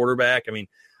from your quarterback. I mean,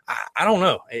 I don't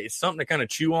know. It's something to kind of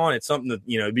chew on. It's something that,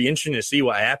 it'd be interesting to see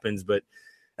what happens, but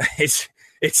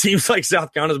it seems like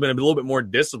South Carolina's been a little bit more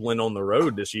disciplined on the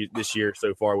road this year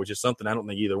so far, which is something I don't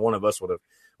think either one of us would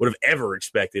have ever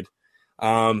expected.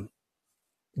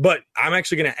 But I'm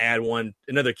actually going to add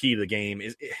another key to the game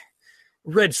is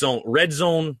red zone.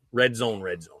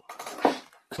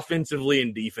 Offensively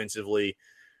and defensively.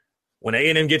 When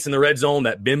A&M gets in the red zone,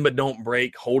 that bend but don't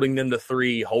break, holding them to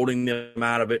 3, holding them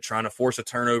out of it, trying to force a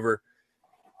turnover,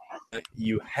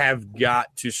 you have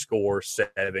got to score 7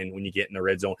 when you get in the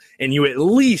red zone. And you at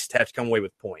least have to come away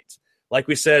with points. Like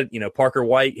we said, Parker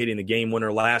White hitting the game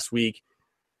winner last week.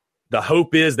 The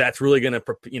hope is that's really going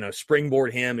to,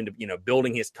 springboard him into,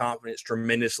 building his confidence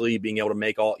tremendously, being able to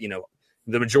make all,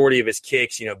 the majority of his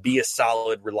kicks, be a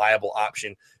solid, reliable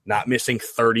option, not missing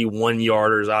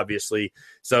 31-yarders, obviously.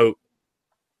 So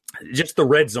just the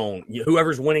red zone,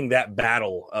 whoever's winning that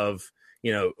battle of,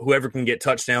 whoever can get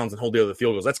touchdowns and hold the other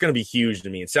field goals, that's going to be huge to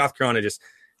me. And South Carolina just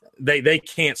they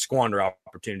can't squander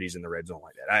opportunities in the red zone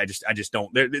like that. I just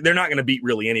don't. They're not going to beat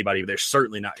really anybody, but they're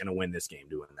certainly not going to win this game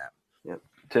doing that. Yeah,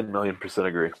 10,000,000%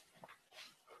 agree.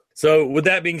 So with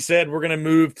that being said, we're going to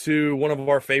move to one of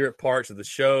our favorite parts of the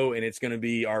show, and it's going to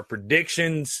be our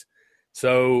predictions.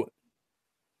 So,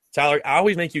 Tyler, I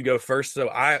always make you go first, so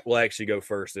I will actually go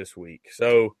first this week.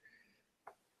 So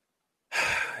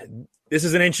this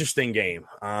is an interesting game.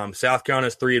 South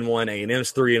Carolina's 3-1,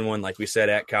 A&M's 3-1, like we said,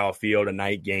 at Kyle Field, a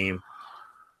night game.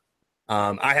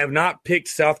 I have not picked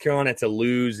South Carolina to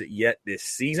lose yet this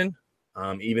season.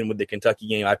 Even with the Kentucky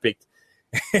game, I picked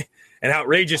an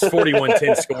outrageous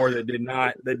 41-10 score that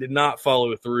did not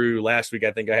follow through. Last week,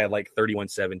 I think I had like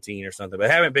 31-17 or something, but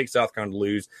I haven't picked South Carolina to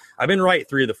lose. I've been right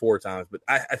 3 of the 4 times, but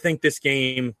I think this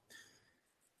game's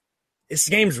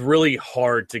really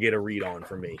hard to get a read on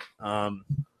for me. I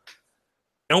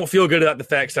don't feel good about the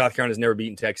fact South Carolina's never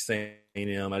beaten Texas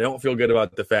A&M. I don't feel good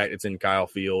about the fact it's in Kyle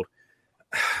Field.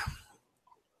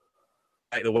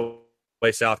 The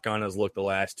way South Carolina's looked the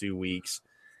last 2 weeks.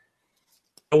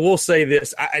 I will say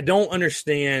this. I don't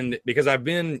understand because I've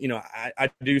been, I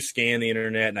do scan the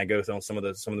internet and I go through on some of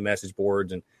the message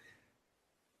boards, and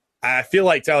I feel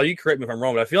like, Tyler, you correct me if I'm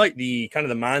wrong, but I feel like the kind of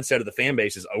the mindset of the fan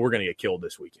base is, we're going to get killed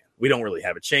this weekend. We don't really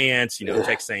have a chance.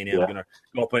 Texas A&M going to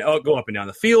go up and down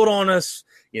the field on us.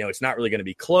 It's not really going to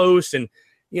be close. And,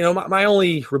 my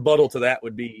only rebuttal to that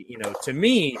would be, to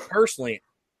me personally,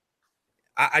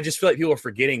 I just feel like people are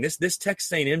forgetting this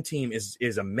Texas A&M team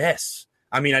is a mess.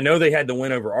 I mean, I know they had the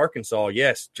win over Arkansas.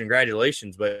 Yes,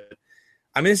 congratulations. But,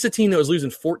 it's a team that was losing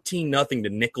 14-0 to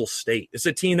Nicholls State. It's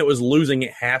a team that was losing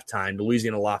at halftime to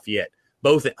Louisiana Lafayette,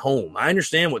 both at home. I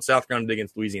understand what South Carolina did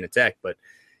against Louisiana Tech, but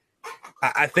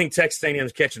I think Texas A&M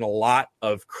is catching a lot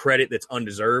of credit that's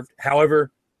undeserved.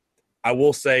 However, I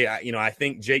will say, I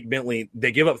think Jake Bentley,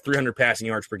 they give up 300 passing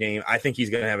yards per game. I think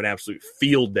he's going to have an absolute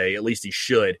field day. At least he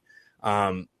should.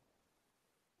 I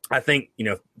think,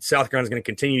 South Carolina's going to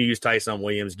continue to use Tyson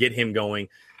Williams, get him going,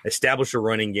 establish a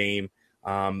running game.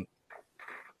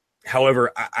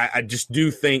 However, I just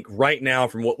do think right now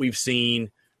from what we've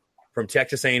seen from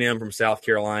Texas A&M, from South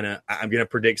Carolina, I'm going to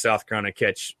predict South Carolina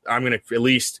I'm going to at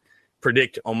least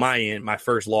predict on my end my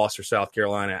first loss for South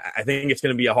Carolina. I think it's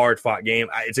going to be a hard-fought game.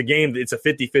 It's a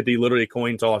 50-50, literally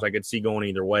coin toss. I could see going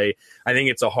either way. I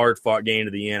think it's a hard-fought game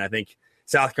to the end. I think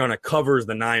South Carolina covers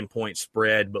the 9-point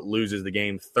spread, but loses the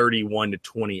game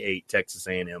 31-28. Texas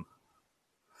A&M.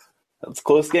 That's a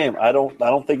close game. I don't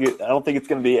think it's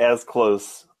going to be as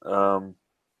close. I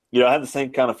have the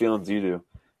same kind of feelings you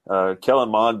do. Kellen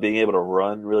Mond being able to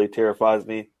run really terrifies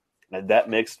me, and that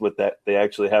mixed with that they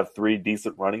actually have 3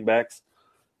 decent running backs.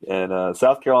 And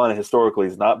South Carolina historically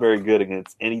is not very good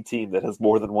against any team that has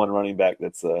more than one running back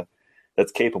that's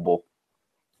capable.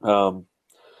 I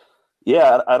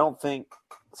don't think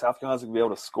South Carolina's going to be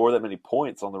able to score that many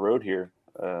points on the road here.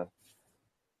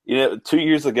 2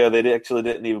 years ago, they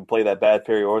didn't even play that bad.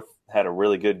 Perry Orth had a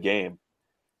really good game,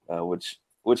 which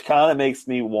kind of makes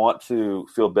me want to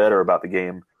feel better about the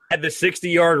game. Had the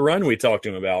 60-yard run we talked to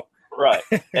him about. Right.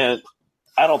 And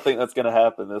I don't think that's going to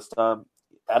happen this time.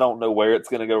 I don't know where it's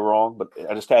going to go wrong, but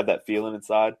I just have that feeling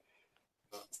inside.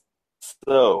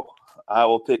 So I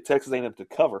will pick Texas A&M to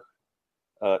cover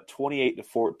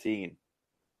 28-14.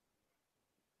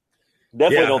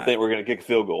 Definitely don't think we're going to kick a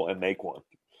field goal and make one.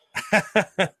 I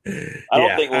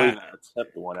don't think we'll even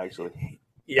attempt one, actually.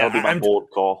 Yeah, that'll be my bold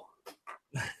call.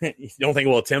 You don't think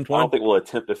we'll attempt one? I don't think we'll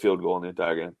attempt a field goal in the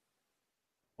entire game.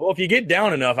 Well, if you get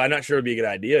down enough, I'm not sure it'd be a good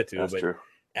idea to. That's true.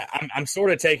 I'm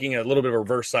sort of taking a little bit of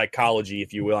reverse psychology,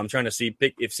 if you will. I'm trying to see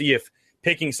if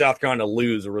picking South Carolina to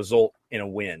lose will result in a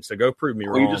win. So go prove me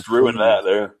wrong. You just ruined that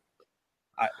there.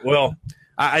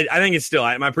 I think it's still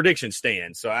my prediction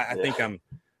stands. So I think I'm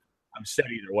set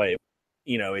either way.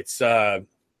 It's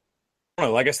I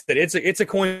don't know, like I said, it's a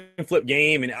coin flip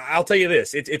game, and I'll tell you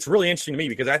this: it's really interesting to me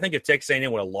because I think if Texas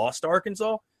A&M would have lost to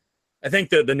Arkansas, I think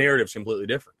the narrative's completely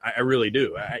different. I really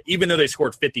do. Even though they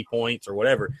scored 50 points or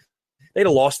whatever, they'd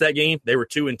have lost that game. They were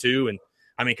 2-2, and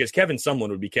because Kevin Sumlin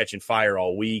would be catching fire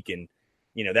all week, and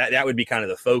that would be kind of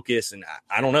the focus. And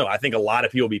I don't know. I think a lot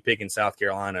of people will be picking South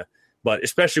Carolina, but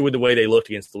especially with the way they looked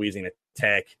against Louisiana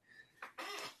Tech.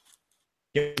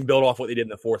 Build off what they did in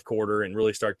the fourth quarter and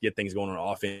really start to get things going on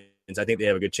offense. I think they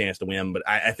have a good chance to win, but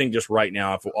I think just right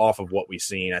now, off of what we've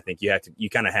seen, I think you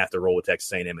kind of have to roll with Texas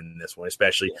A&M in this one,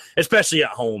 especially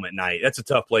at home at night. That's a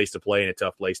tough place to play and a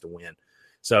tough place to win.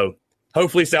 So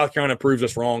hopefully South Carolina proves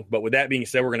us wrong. But with that being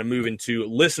said, we're going to move into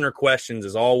listener questions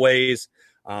as always.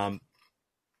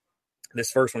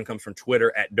 This first one comes from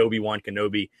Twitter at Doby1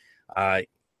 Kenobi.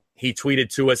 He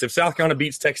tweeted to us, if South Carolina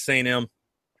beats Texas A&M,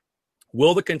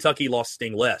 will the Kentucky loss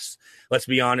sting less? Let's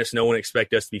be honest, no one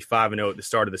expected us to be 5-0 at the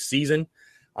start of the season.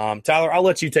 Tyler, I'll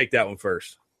let you take that one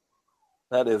first.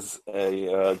 That is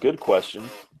a good question.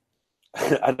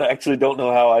 I actually don't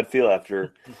know how I'd feel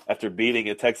after beating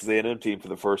a Texas A&M team for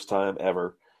the first time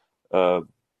ever. But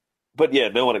yeah,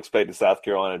 no one expected South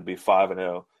Carolina to be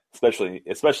 5-0,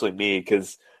 especially me,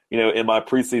 because in my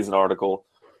preseason article,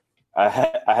 I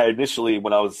had initially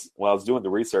when I was doing the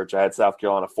research, I had South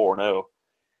Carolina 4-0.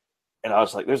 And I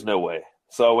was like, there's no way.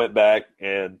 So I went back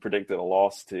and predicted a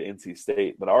loss to NC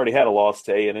State, but I already had a loss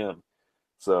to A&M.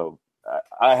 So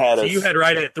I had us. So you had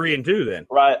right at 3-2 then.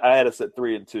 Right. I had us at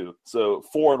 3-2. So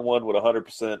 4-1 would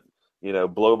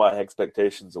 100%, blow my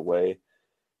expectations away.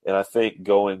 And I think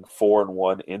going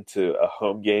 4-1 into a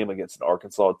home game against an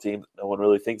Arkansas team that no one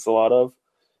really thinks a lot of,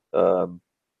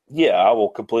 I will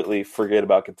completely forget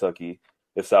about Kentucky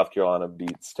if South Carolina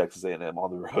beats Texas A&M on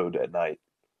the road at night.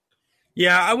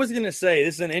 Yeah, I was going to say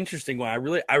this is an interesting one.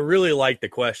 I really like the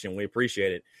question. We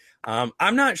appreciate it.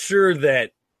 I'm not sure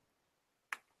that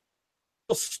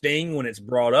sting when it's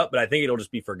brought up, but I think it'll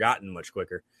just be forgotten much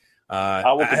quicker.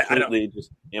 I will completely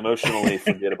just emotionally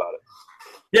forget about it.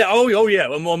 Yeah. Oh, yeah.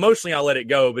 Well, emotionally, I'll let it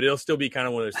go, but it'll still be kind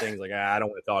of one of those things like, I don't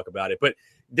want to talk about it. But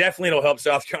definitely it'll help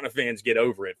South Carolina fans get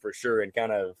over it for sure. And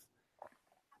kind of,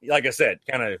 like I said,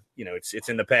 kind of, it's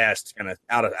in the past, kind of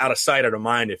out of sight, out of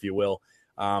mind, if you will.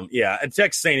 Yeah, a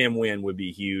Texas A&M win would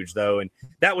be huge, though. And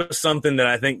that was something that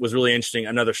I think was really interesting.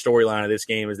 Another storyline of this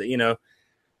game is that, you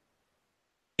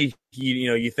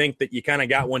think that you kind of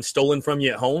got one stolen from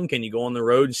you at home. Can you go on the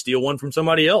road and steal one from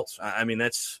somebody else? I mean,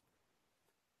 that's,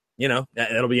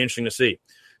 that'll be interesting to see.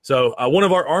 So one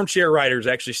of our armchair writers,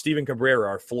 actually Stephen Cabrera,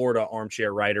 our Florida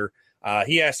armchair writer,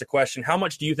 he asked a question: how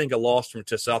much do you think a loss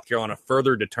to South Carolina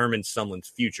further determines Sumlin's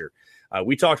future?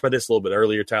 We talked about this a little bit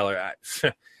earlier, Tyler.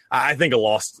 I think a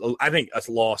loss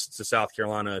to South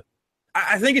Carolina,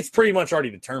 I think it's pretty much already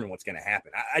determined what's going to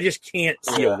happen. I just can't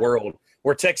see a world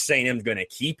where Texas A&M is going to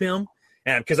keep him.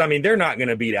 And because, they're not going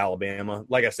to beat Alabama.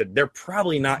 Like I said, they're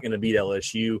probably not going to beat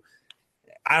LSU.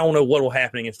 I don't know what will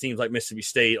happen against teams like Mississippi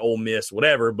State, Ole Miss,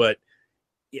 whatever, but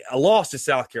a loss to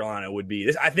South Carolina would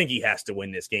be – I think he has to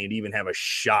win this game to even have a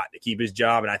shot to keep his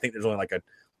job, and I think there's only like a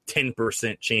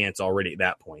 10% chance already at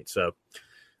that point. So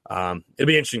it'll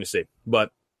be interesting to see.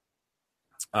 But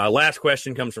last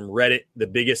question comes from Reddit, the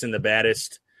biggest and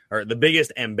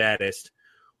baddest.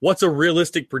 What's a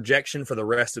realistic projection for the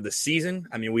rest of the season?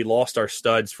 We lost our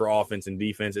studs for offense and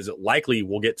defense. Is it likely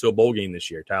we'll get to a bowl game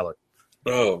this year, Tyler?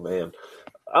 Oh, man.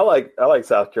 I like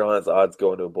South Carolina's odds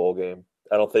going to a bowl game.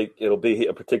 I don't think it'll be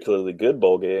a particularly good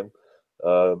bowl game.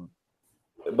 But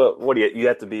what do you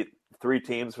have to beat 3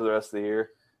 teams for the rest of the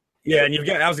year? Yeah, and you've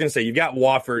got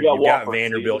Wofford, you've got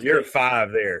Vanderbilt. You're at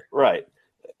 5 there. Right.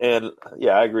 And,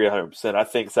 yeah, I agree 100%. I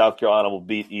think South Carolina will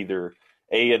beat either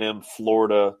A&M,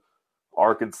 Florida,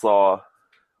 Arkansas,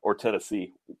 or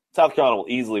Tennessee. South Carolina will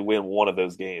easily win one of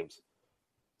those games.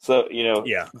 So,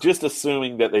 just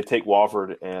assuming that they take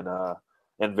Wofford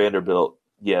and Vanderbilt,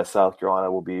 South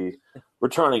Carolina will be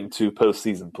returning to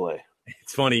postseason play.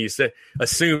 It's funny you said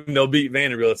assume they'll beat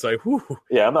Vanderbilt. It's like, whew.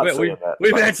 Yeah, I'm not saying that.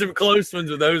 We've had some close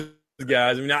ones with those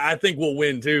guys. I think we'll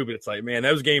win too, but it's like, man,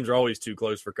 those games are always too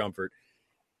close for comfort.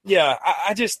 Yeah,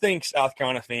 I just think South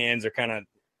Carolina fans are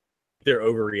they're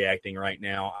overreacting right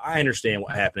now. I understand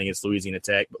what happened against Louisiana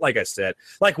Tech, but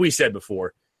like we said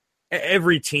before,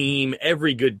 every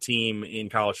good team in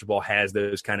college football has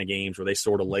those kind of games where they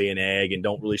sort of lay an egg and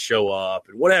don't really show up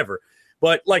and whatever.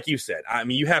 But like you said,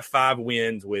 you have 5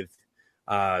 wins with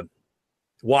Wofford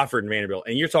and Vanderbilt,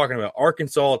 and you're talking about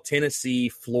Arkansas, Tennessee,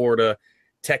 Florida,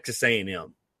 Texas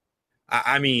A&M.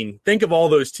 Think of all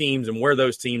those teams and where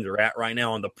those teams are at right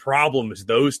now and the problems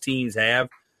those teams have.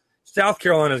 South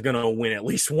Carolina is going to win at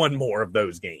least one more of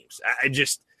those games.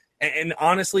 And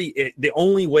honestly, the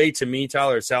only way to me,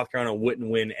 Tyler, South Carolina wouldn't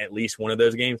win at least one of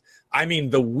those games.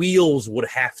 The wheels would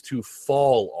have to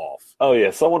fall off. Oh, yeah.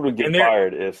 Someone would get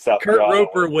fired if South Carolina. Kurt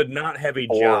Roper would not have a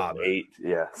job. 4-8.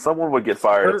 Yeah. Someone would get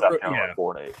fired if South Carolina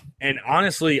 4-8. And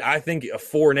honestly, I think a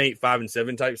 4-8,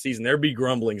 5-7 type season, there'd be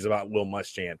grumblings about Will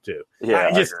Muschamp too.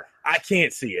 Yeah. I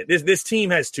can't see it. This team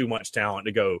has too much talent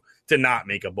to not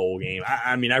make a bowl game.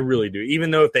 I really do. Even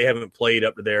though if they haven't played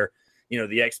up to their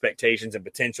the expectations and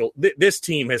potential. This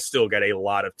team has still got a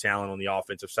lot of talent on the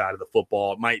offensive side of the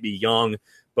football. It might be young,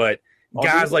 but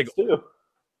guys like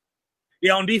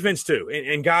on defense too,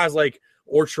 and guys like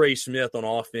Ortre Smith on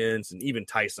offense, and even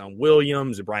Tyson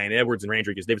Williams and Brian Edwards and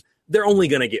Randrick Davis, they're only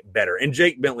going to get better. And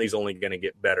Jake Bentley's only going to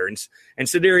get better, and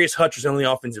Sedarius Hutcherson on the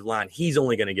offensive line, he's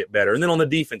only going to get better. And then on the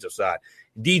defensive side,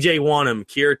 DJ Wanham,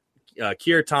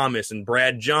 Keir Thomas, and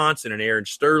Brad Johnson and Aaron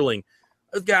Sterling.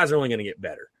 Those guys are only going to get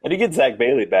better. And you get Zach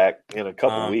Bailey back in a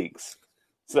couple weeks.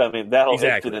 So, that'll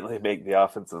infinitely make the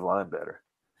offensive line better.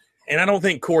 And I don't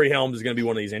think Corey Helms is going to be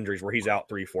one of these injuries where he's out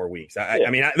 3-4 weeks.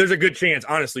 There's a good chance,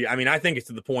 honestly. I think it's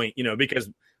to the point, because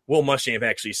Will Muschamp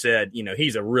actually said,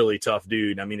 he's a really tough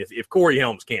dude. If Corey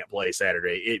Helms can't play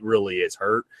Saturday, it really is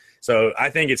hurt. So I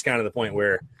think it's kind of the point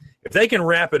where if they can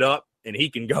wrap it up and he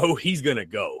can go, he's going to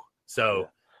go. So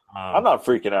I'm not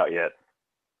freaking out yet.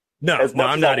 I'm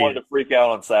not wanted to freak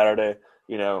out on Saturday,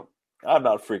 I'm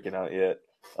not freaking out yet.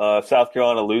 If South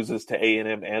Carolina loses to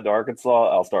A&M and Arkansas,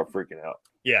 I'll start freaking out.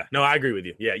 Yeah, no, I agree with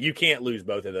you. Yeah, you can't lose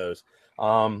both of those.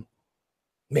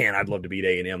 Man, I'd love to beat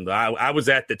A&M. I was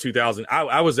at the 2000.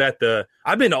 I was at the.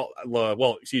 I've been.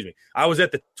 I was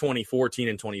at the 2014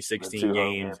 and 2016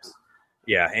 games.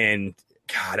 Yeah, and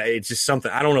God, it's just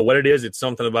something. I don't know what it is. It's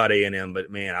something about A&M,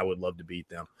 but man, I would love to beat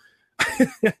them.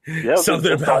 Yeah,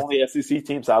 something about the only SEC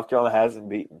team South Carolina hasn't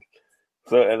beaten.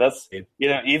 So, and that's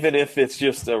even if it's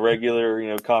just a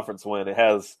regular conference win, it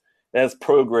has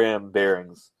program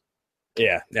bearings.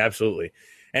 Yeah, absolutely.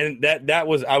 And that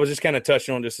was, I was just kind of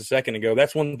touching on just a second ago.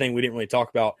 That's one thing we didn't really talk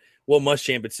about. Will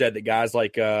Muschamp had said that guys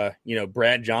like,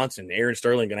 Brad Johnson, Aaron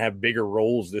Sterling going to have bigger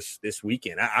roles this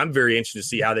weekend. I'm very interested to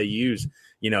see how they use,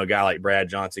 a guy like Brad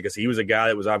Johnson, because he was a guy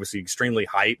that was obviously extremely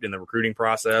hyped in the recruiting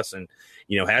process and,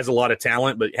 has a lot of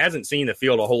talent, but hasn't seen the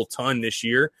field a whole ton this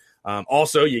year.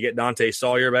 Also, you get Dante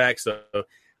Sawyer back. So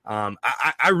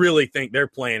I really think their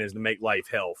plan is to make life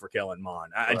hell for Kellen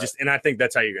Mond. I think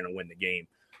that's how you're going to win the game.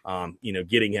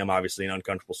 Getting him obviously in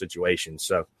uncomfortable situations.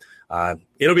 So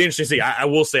it'll be interesting to see. I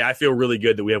will say I feel really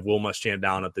good that we have Will Muschamp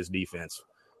down at this defense.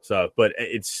 So, but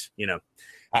it's,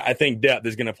 I think depth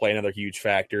is going to play another huge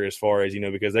factor as far as,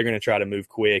 because they're going to try to move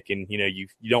quick and, you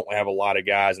don't have a lot of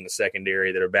guys in the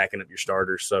secondary that are backing up your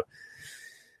starters. So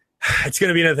it's going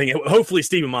to be another thing. Hopefully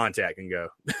Steven Montag can go.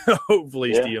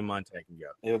 Steven Montag can go.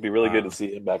 It would be really good to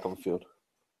see him back on the field.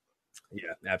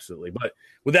 Yeah, absolutely. But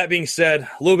with that being said,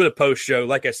 a little bit of post show.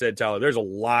 Like I said, Tyler, there's a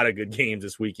lot of good games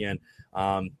this weekend.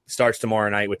 Starts tomorrow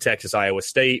night with Texas, Iowa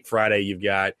State. Friday, you've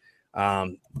got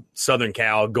Southern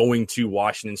Cal going to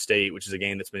Washington State, which is a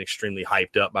game that's been extremely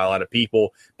hyped up by a lot of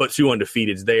people, but 2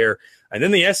 undefeateds there. And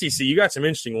then the SEC, you got some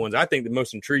interesting ones. I think the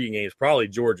most intriguing game is probably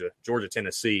Georgia,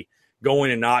 Tennessee,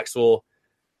 going to Knoxville.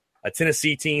 A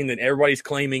Tennessee team that everybody's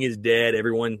claiming is dead.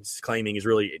 Everyone's claiming is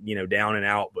really, down and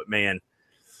out. But, man,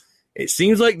 it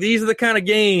seems like these are the kind of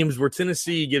games where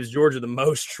Tennessee gives Georgia the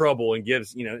most trouble and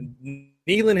gives,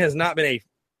 Neyland has not been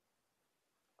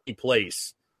a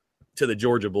place to the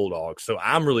Georgia Bulldogs. So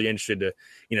I'm really interested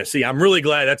to, see. I'm really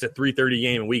glad that's a 3:30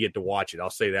 game and we get to watch it. I'll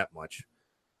say that much.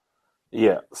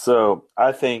 Yeah, so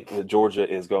I think that Georgia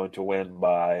is going to win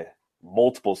by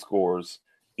multiple scores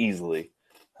easily.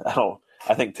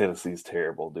 I think Tennessee's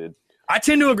terrible, dude. I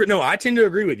tend to agree. No, I tend to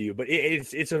agree with you, but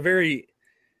it's a very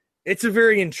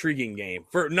intriguing game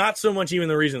for not so much even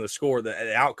the reason of the score,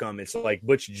 the outcome. It's like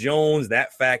Butch Jones,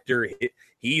 that factor.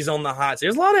 He's on the hot seat.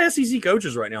 There's a lot of SEC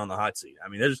coaches right now on the hot seat. I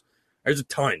mean, there's a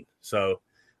ton. So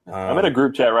I'm in a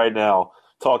group chat right now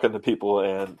talking to people,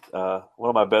 and one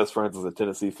of my best friends is a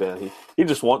Tennessee fan. He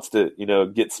just wants to,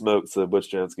 get smoked so Butch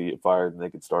Jones can get fired and they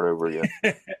can start over again.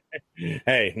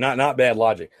 Hey, not bad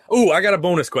logic. Oh, I got a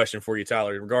bonus question for you,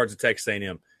 Tyler, in regards to Texas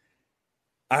A&M.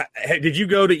 Did you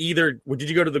go to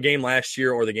the game last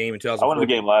year or the game in 2014? I went to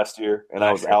the game last year, and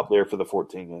I was out there for the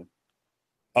 14 game.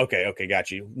 Okay,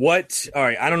 got you. All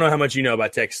right, I don't know how much you know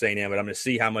about Texas A&M, but I'm going to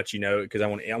see how much you know because I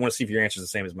want to see if your answer is the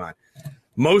same as mine.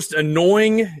 Most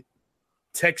annoying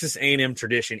Texas A&M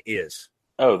tradition is?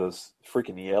 Oh, those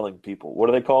freaking yelling people. What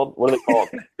are they called?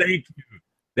 Thank you.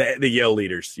 The yell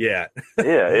leaders, yeah.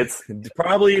 Yeah, it's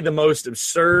probably the most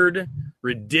absurd,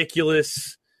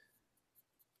 ridiculous,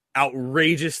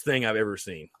 outrageous thing I've ever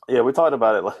seen. Yeah, we talked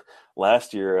about it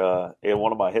last year in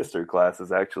one of my history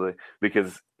classes, actually,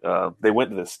 because they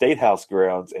went to the State House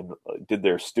grounds and did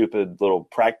their stupid little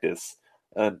practice.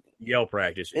 Yell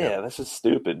practice. Yeah, that's just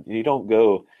stupid. You don't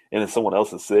go into someone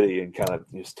else's city and kind of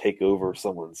just take over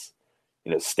someone's,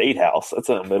 State House. That's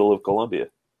in the middle of Columbia.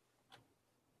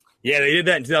 Yeah, they did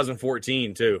that in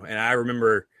 2014 too, and I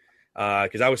remember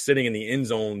because I was sitting in the end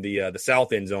zone, the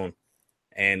south end zone,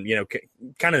 and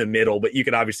kind of the middle, but you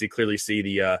could obviously clearly see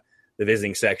the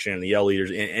visiting section and the yell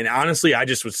leaders. And honestly, I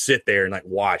just would sit there and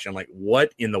watch. I'm like,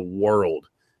 what in the world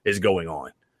is going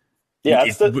on? Yeah, I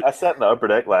sat in the upper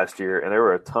deck last year, and there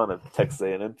were a ton of Texas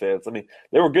A&M fans. I mean,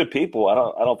 they were good people. I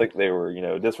don't think they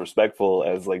were disrespectful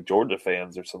as Georgia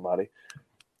fans or somebody.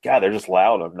 God, they're just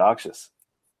loud, obnoxious,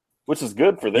 which is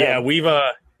good for them. Yeah, we've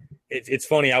it's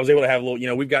funny. I was able to have a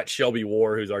little. We've got Shelby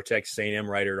War, who's our Texas A&M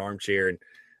writer at Armchair, and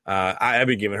I've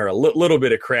been giving her a little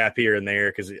bit of crap here and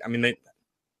there because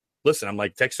listen, I'm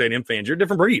like, Texas A&M fans, you're a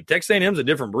different breed. Texas A&M's a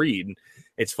different breed. And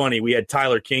it's funny. We had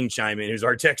Tyler King chime in, who's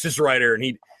our Texas writer, and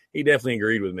he definitely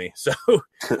agreed with me. So,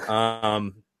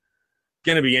 going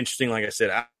to be interesting. Like I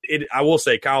said, I will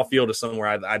say Kyle Field is somewhere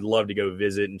I'd love to go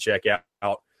visit and check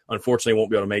out. Unfortunately, won't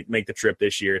be able to make the trip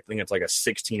this year. I think it's like a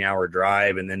 16-hour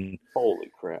drive, and then holy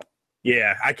crap.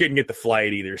 Yeah, I couldn't get the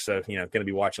flight either, so going to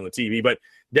be watching the TV, but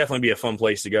definitely be a fun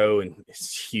place to go, and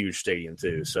it's a huge stadium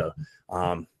too. So,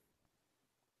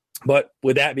 but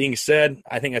with that being said,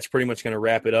 I think that's pretty much going to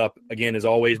wrap it up. Again, as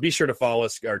always, be sure to follow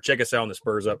us or check us out on the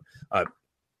Spurs Up.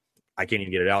 I can't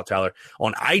even get it out, Tyler,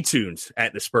 on iTunes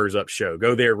at the Spurs Up Show.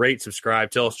 Go there, rate,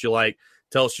 subscribe, tell us what you like.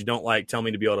 Tell us you don't like. Tell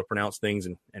me to be able to pronounce things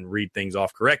and read things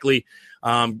off correctly.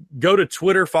 Go to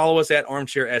Twitter. Follow us at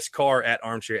ArmchairSCar, at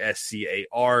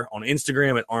ArmchairSCAR. On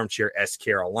Instagram at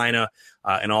ArmchairSCarolina.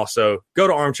 And also go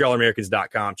to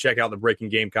ArmchairAllAmericans.com. Check out the Breaking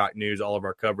Gamecock news, all of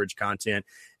our coverage, content,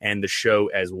 and the show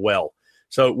as well.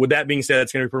 So with that being said,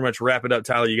 that's going to pretty much wrap it up.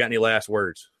 Tyler, you got any last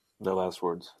words? No last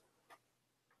words.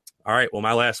 All right. Well,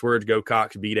 my last words, go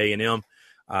Cox, beat A&M.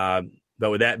 But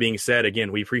with that being said,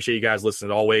 again, we appreciate you guys listening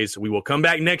as always. We will come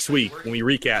back next week when we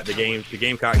recap the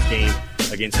Gamecocks game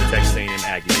against the Texas A&M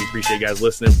Aggies. We appreciate you guys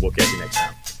listening. We'll catch you next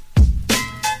time.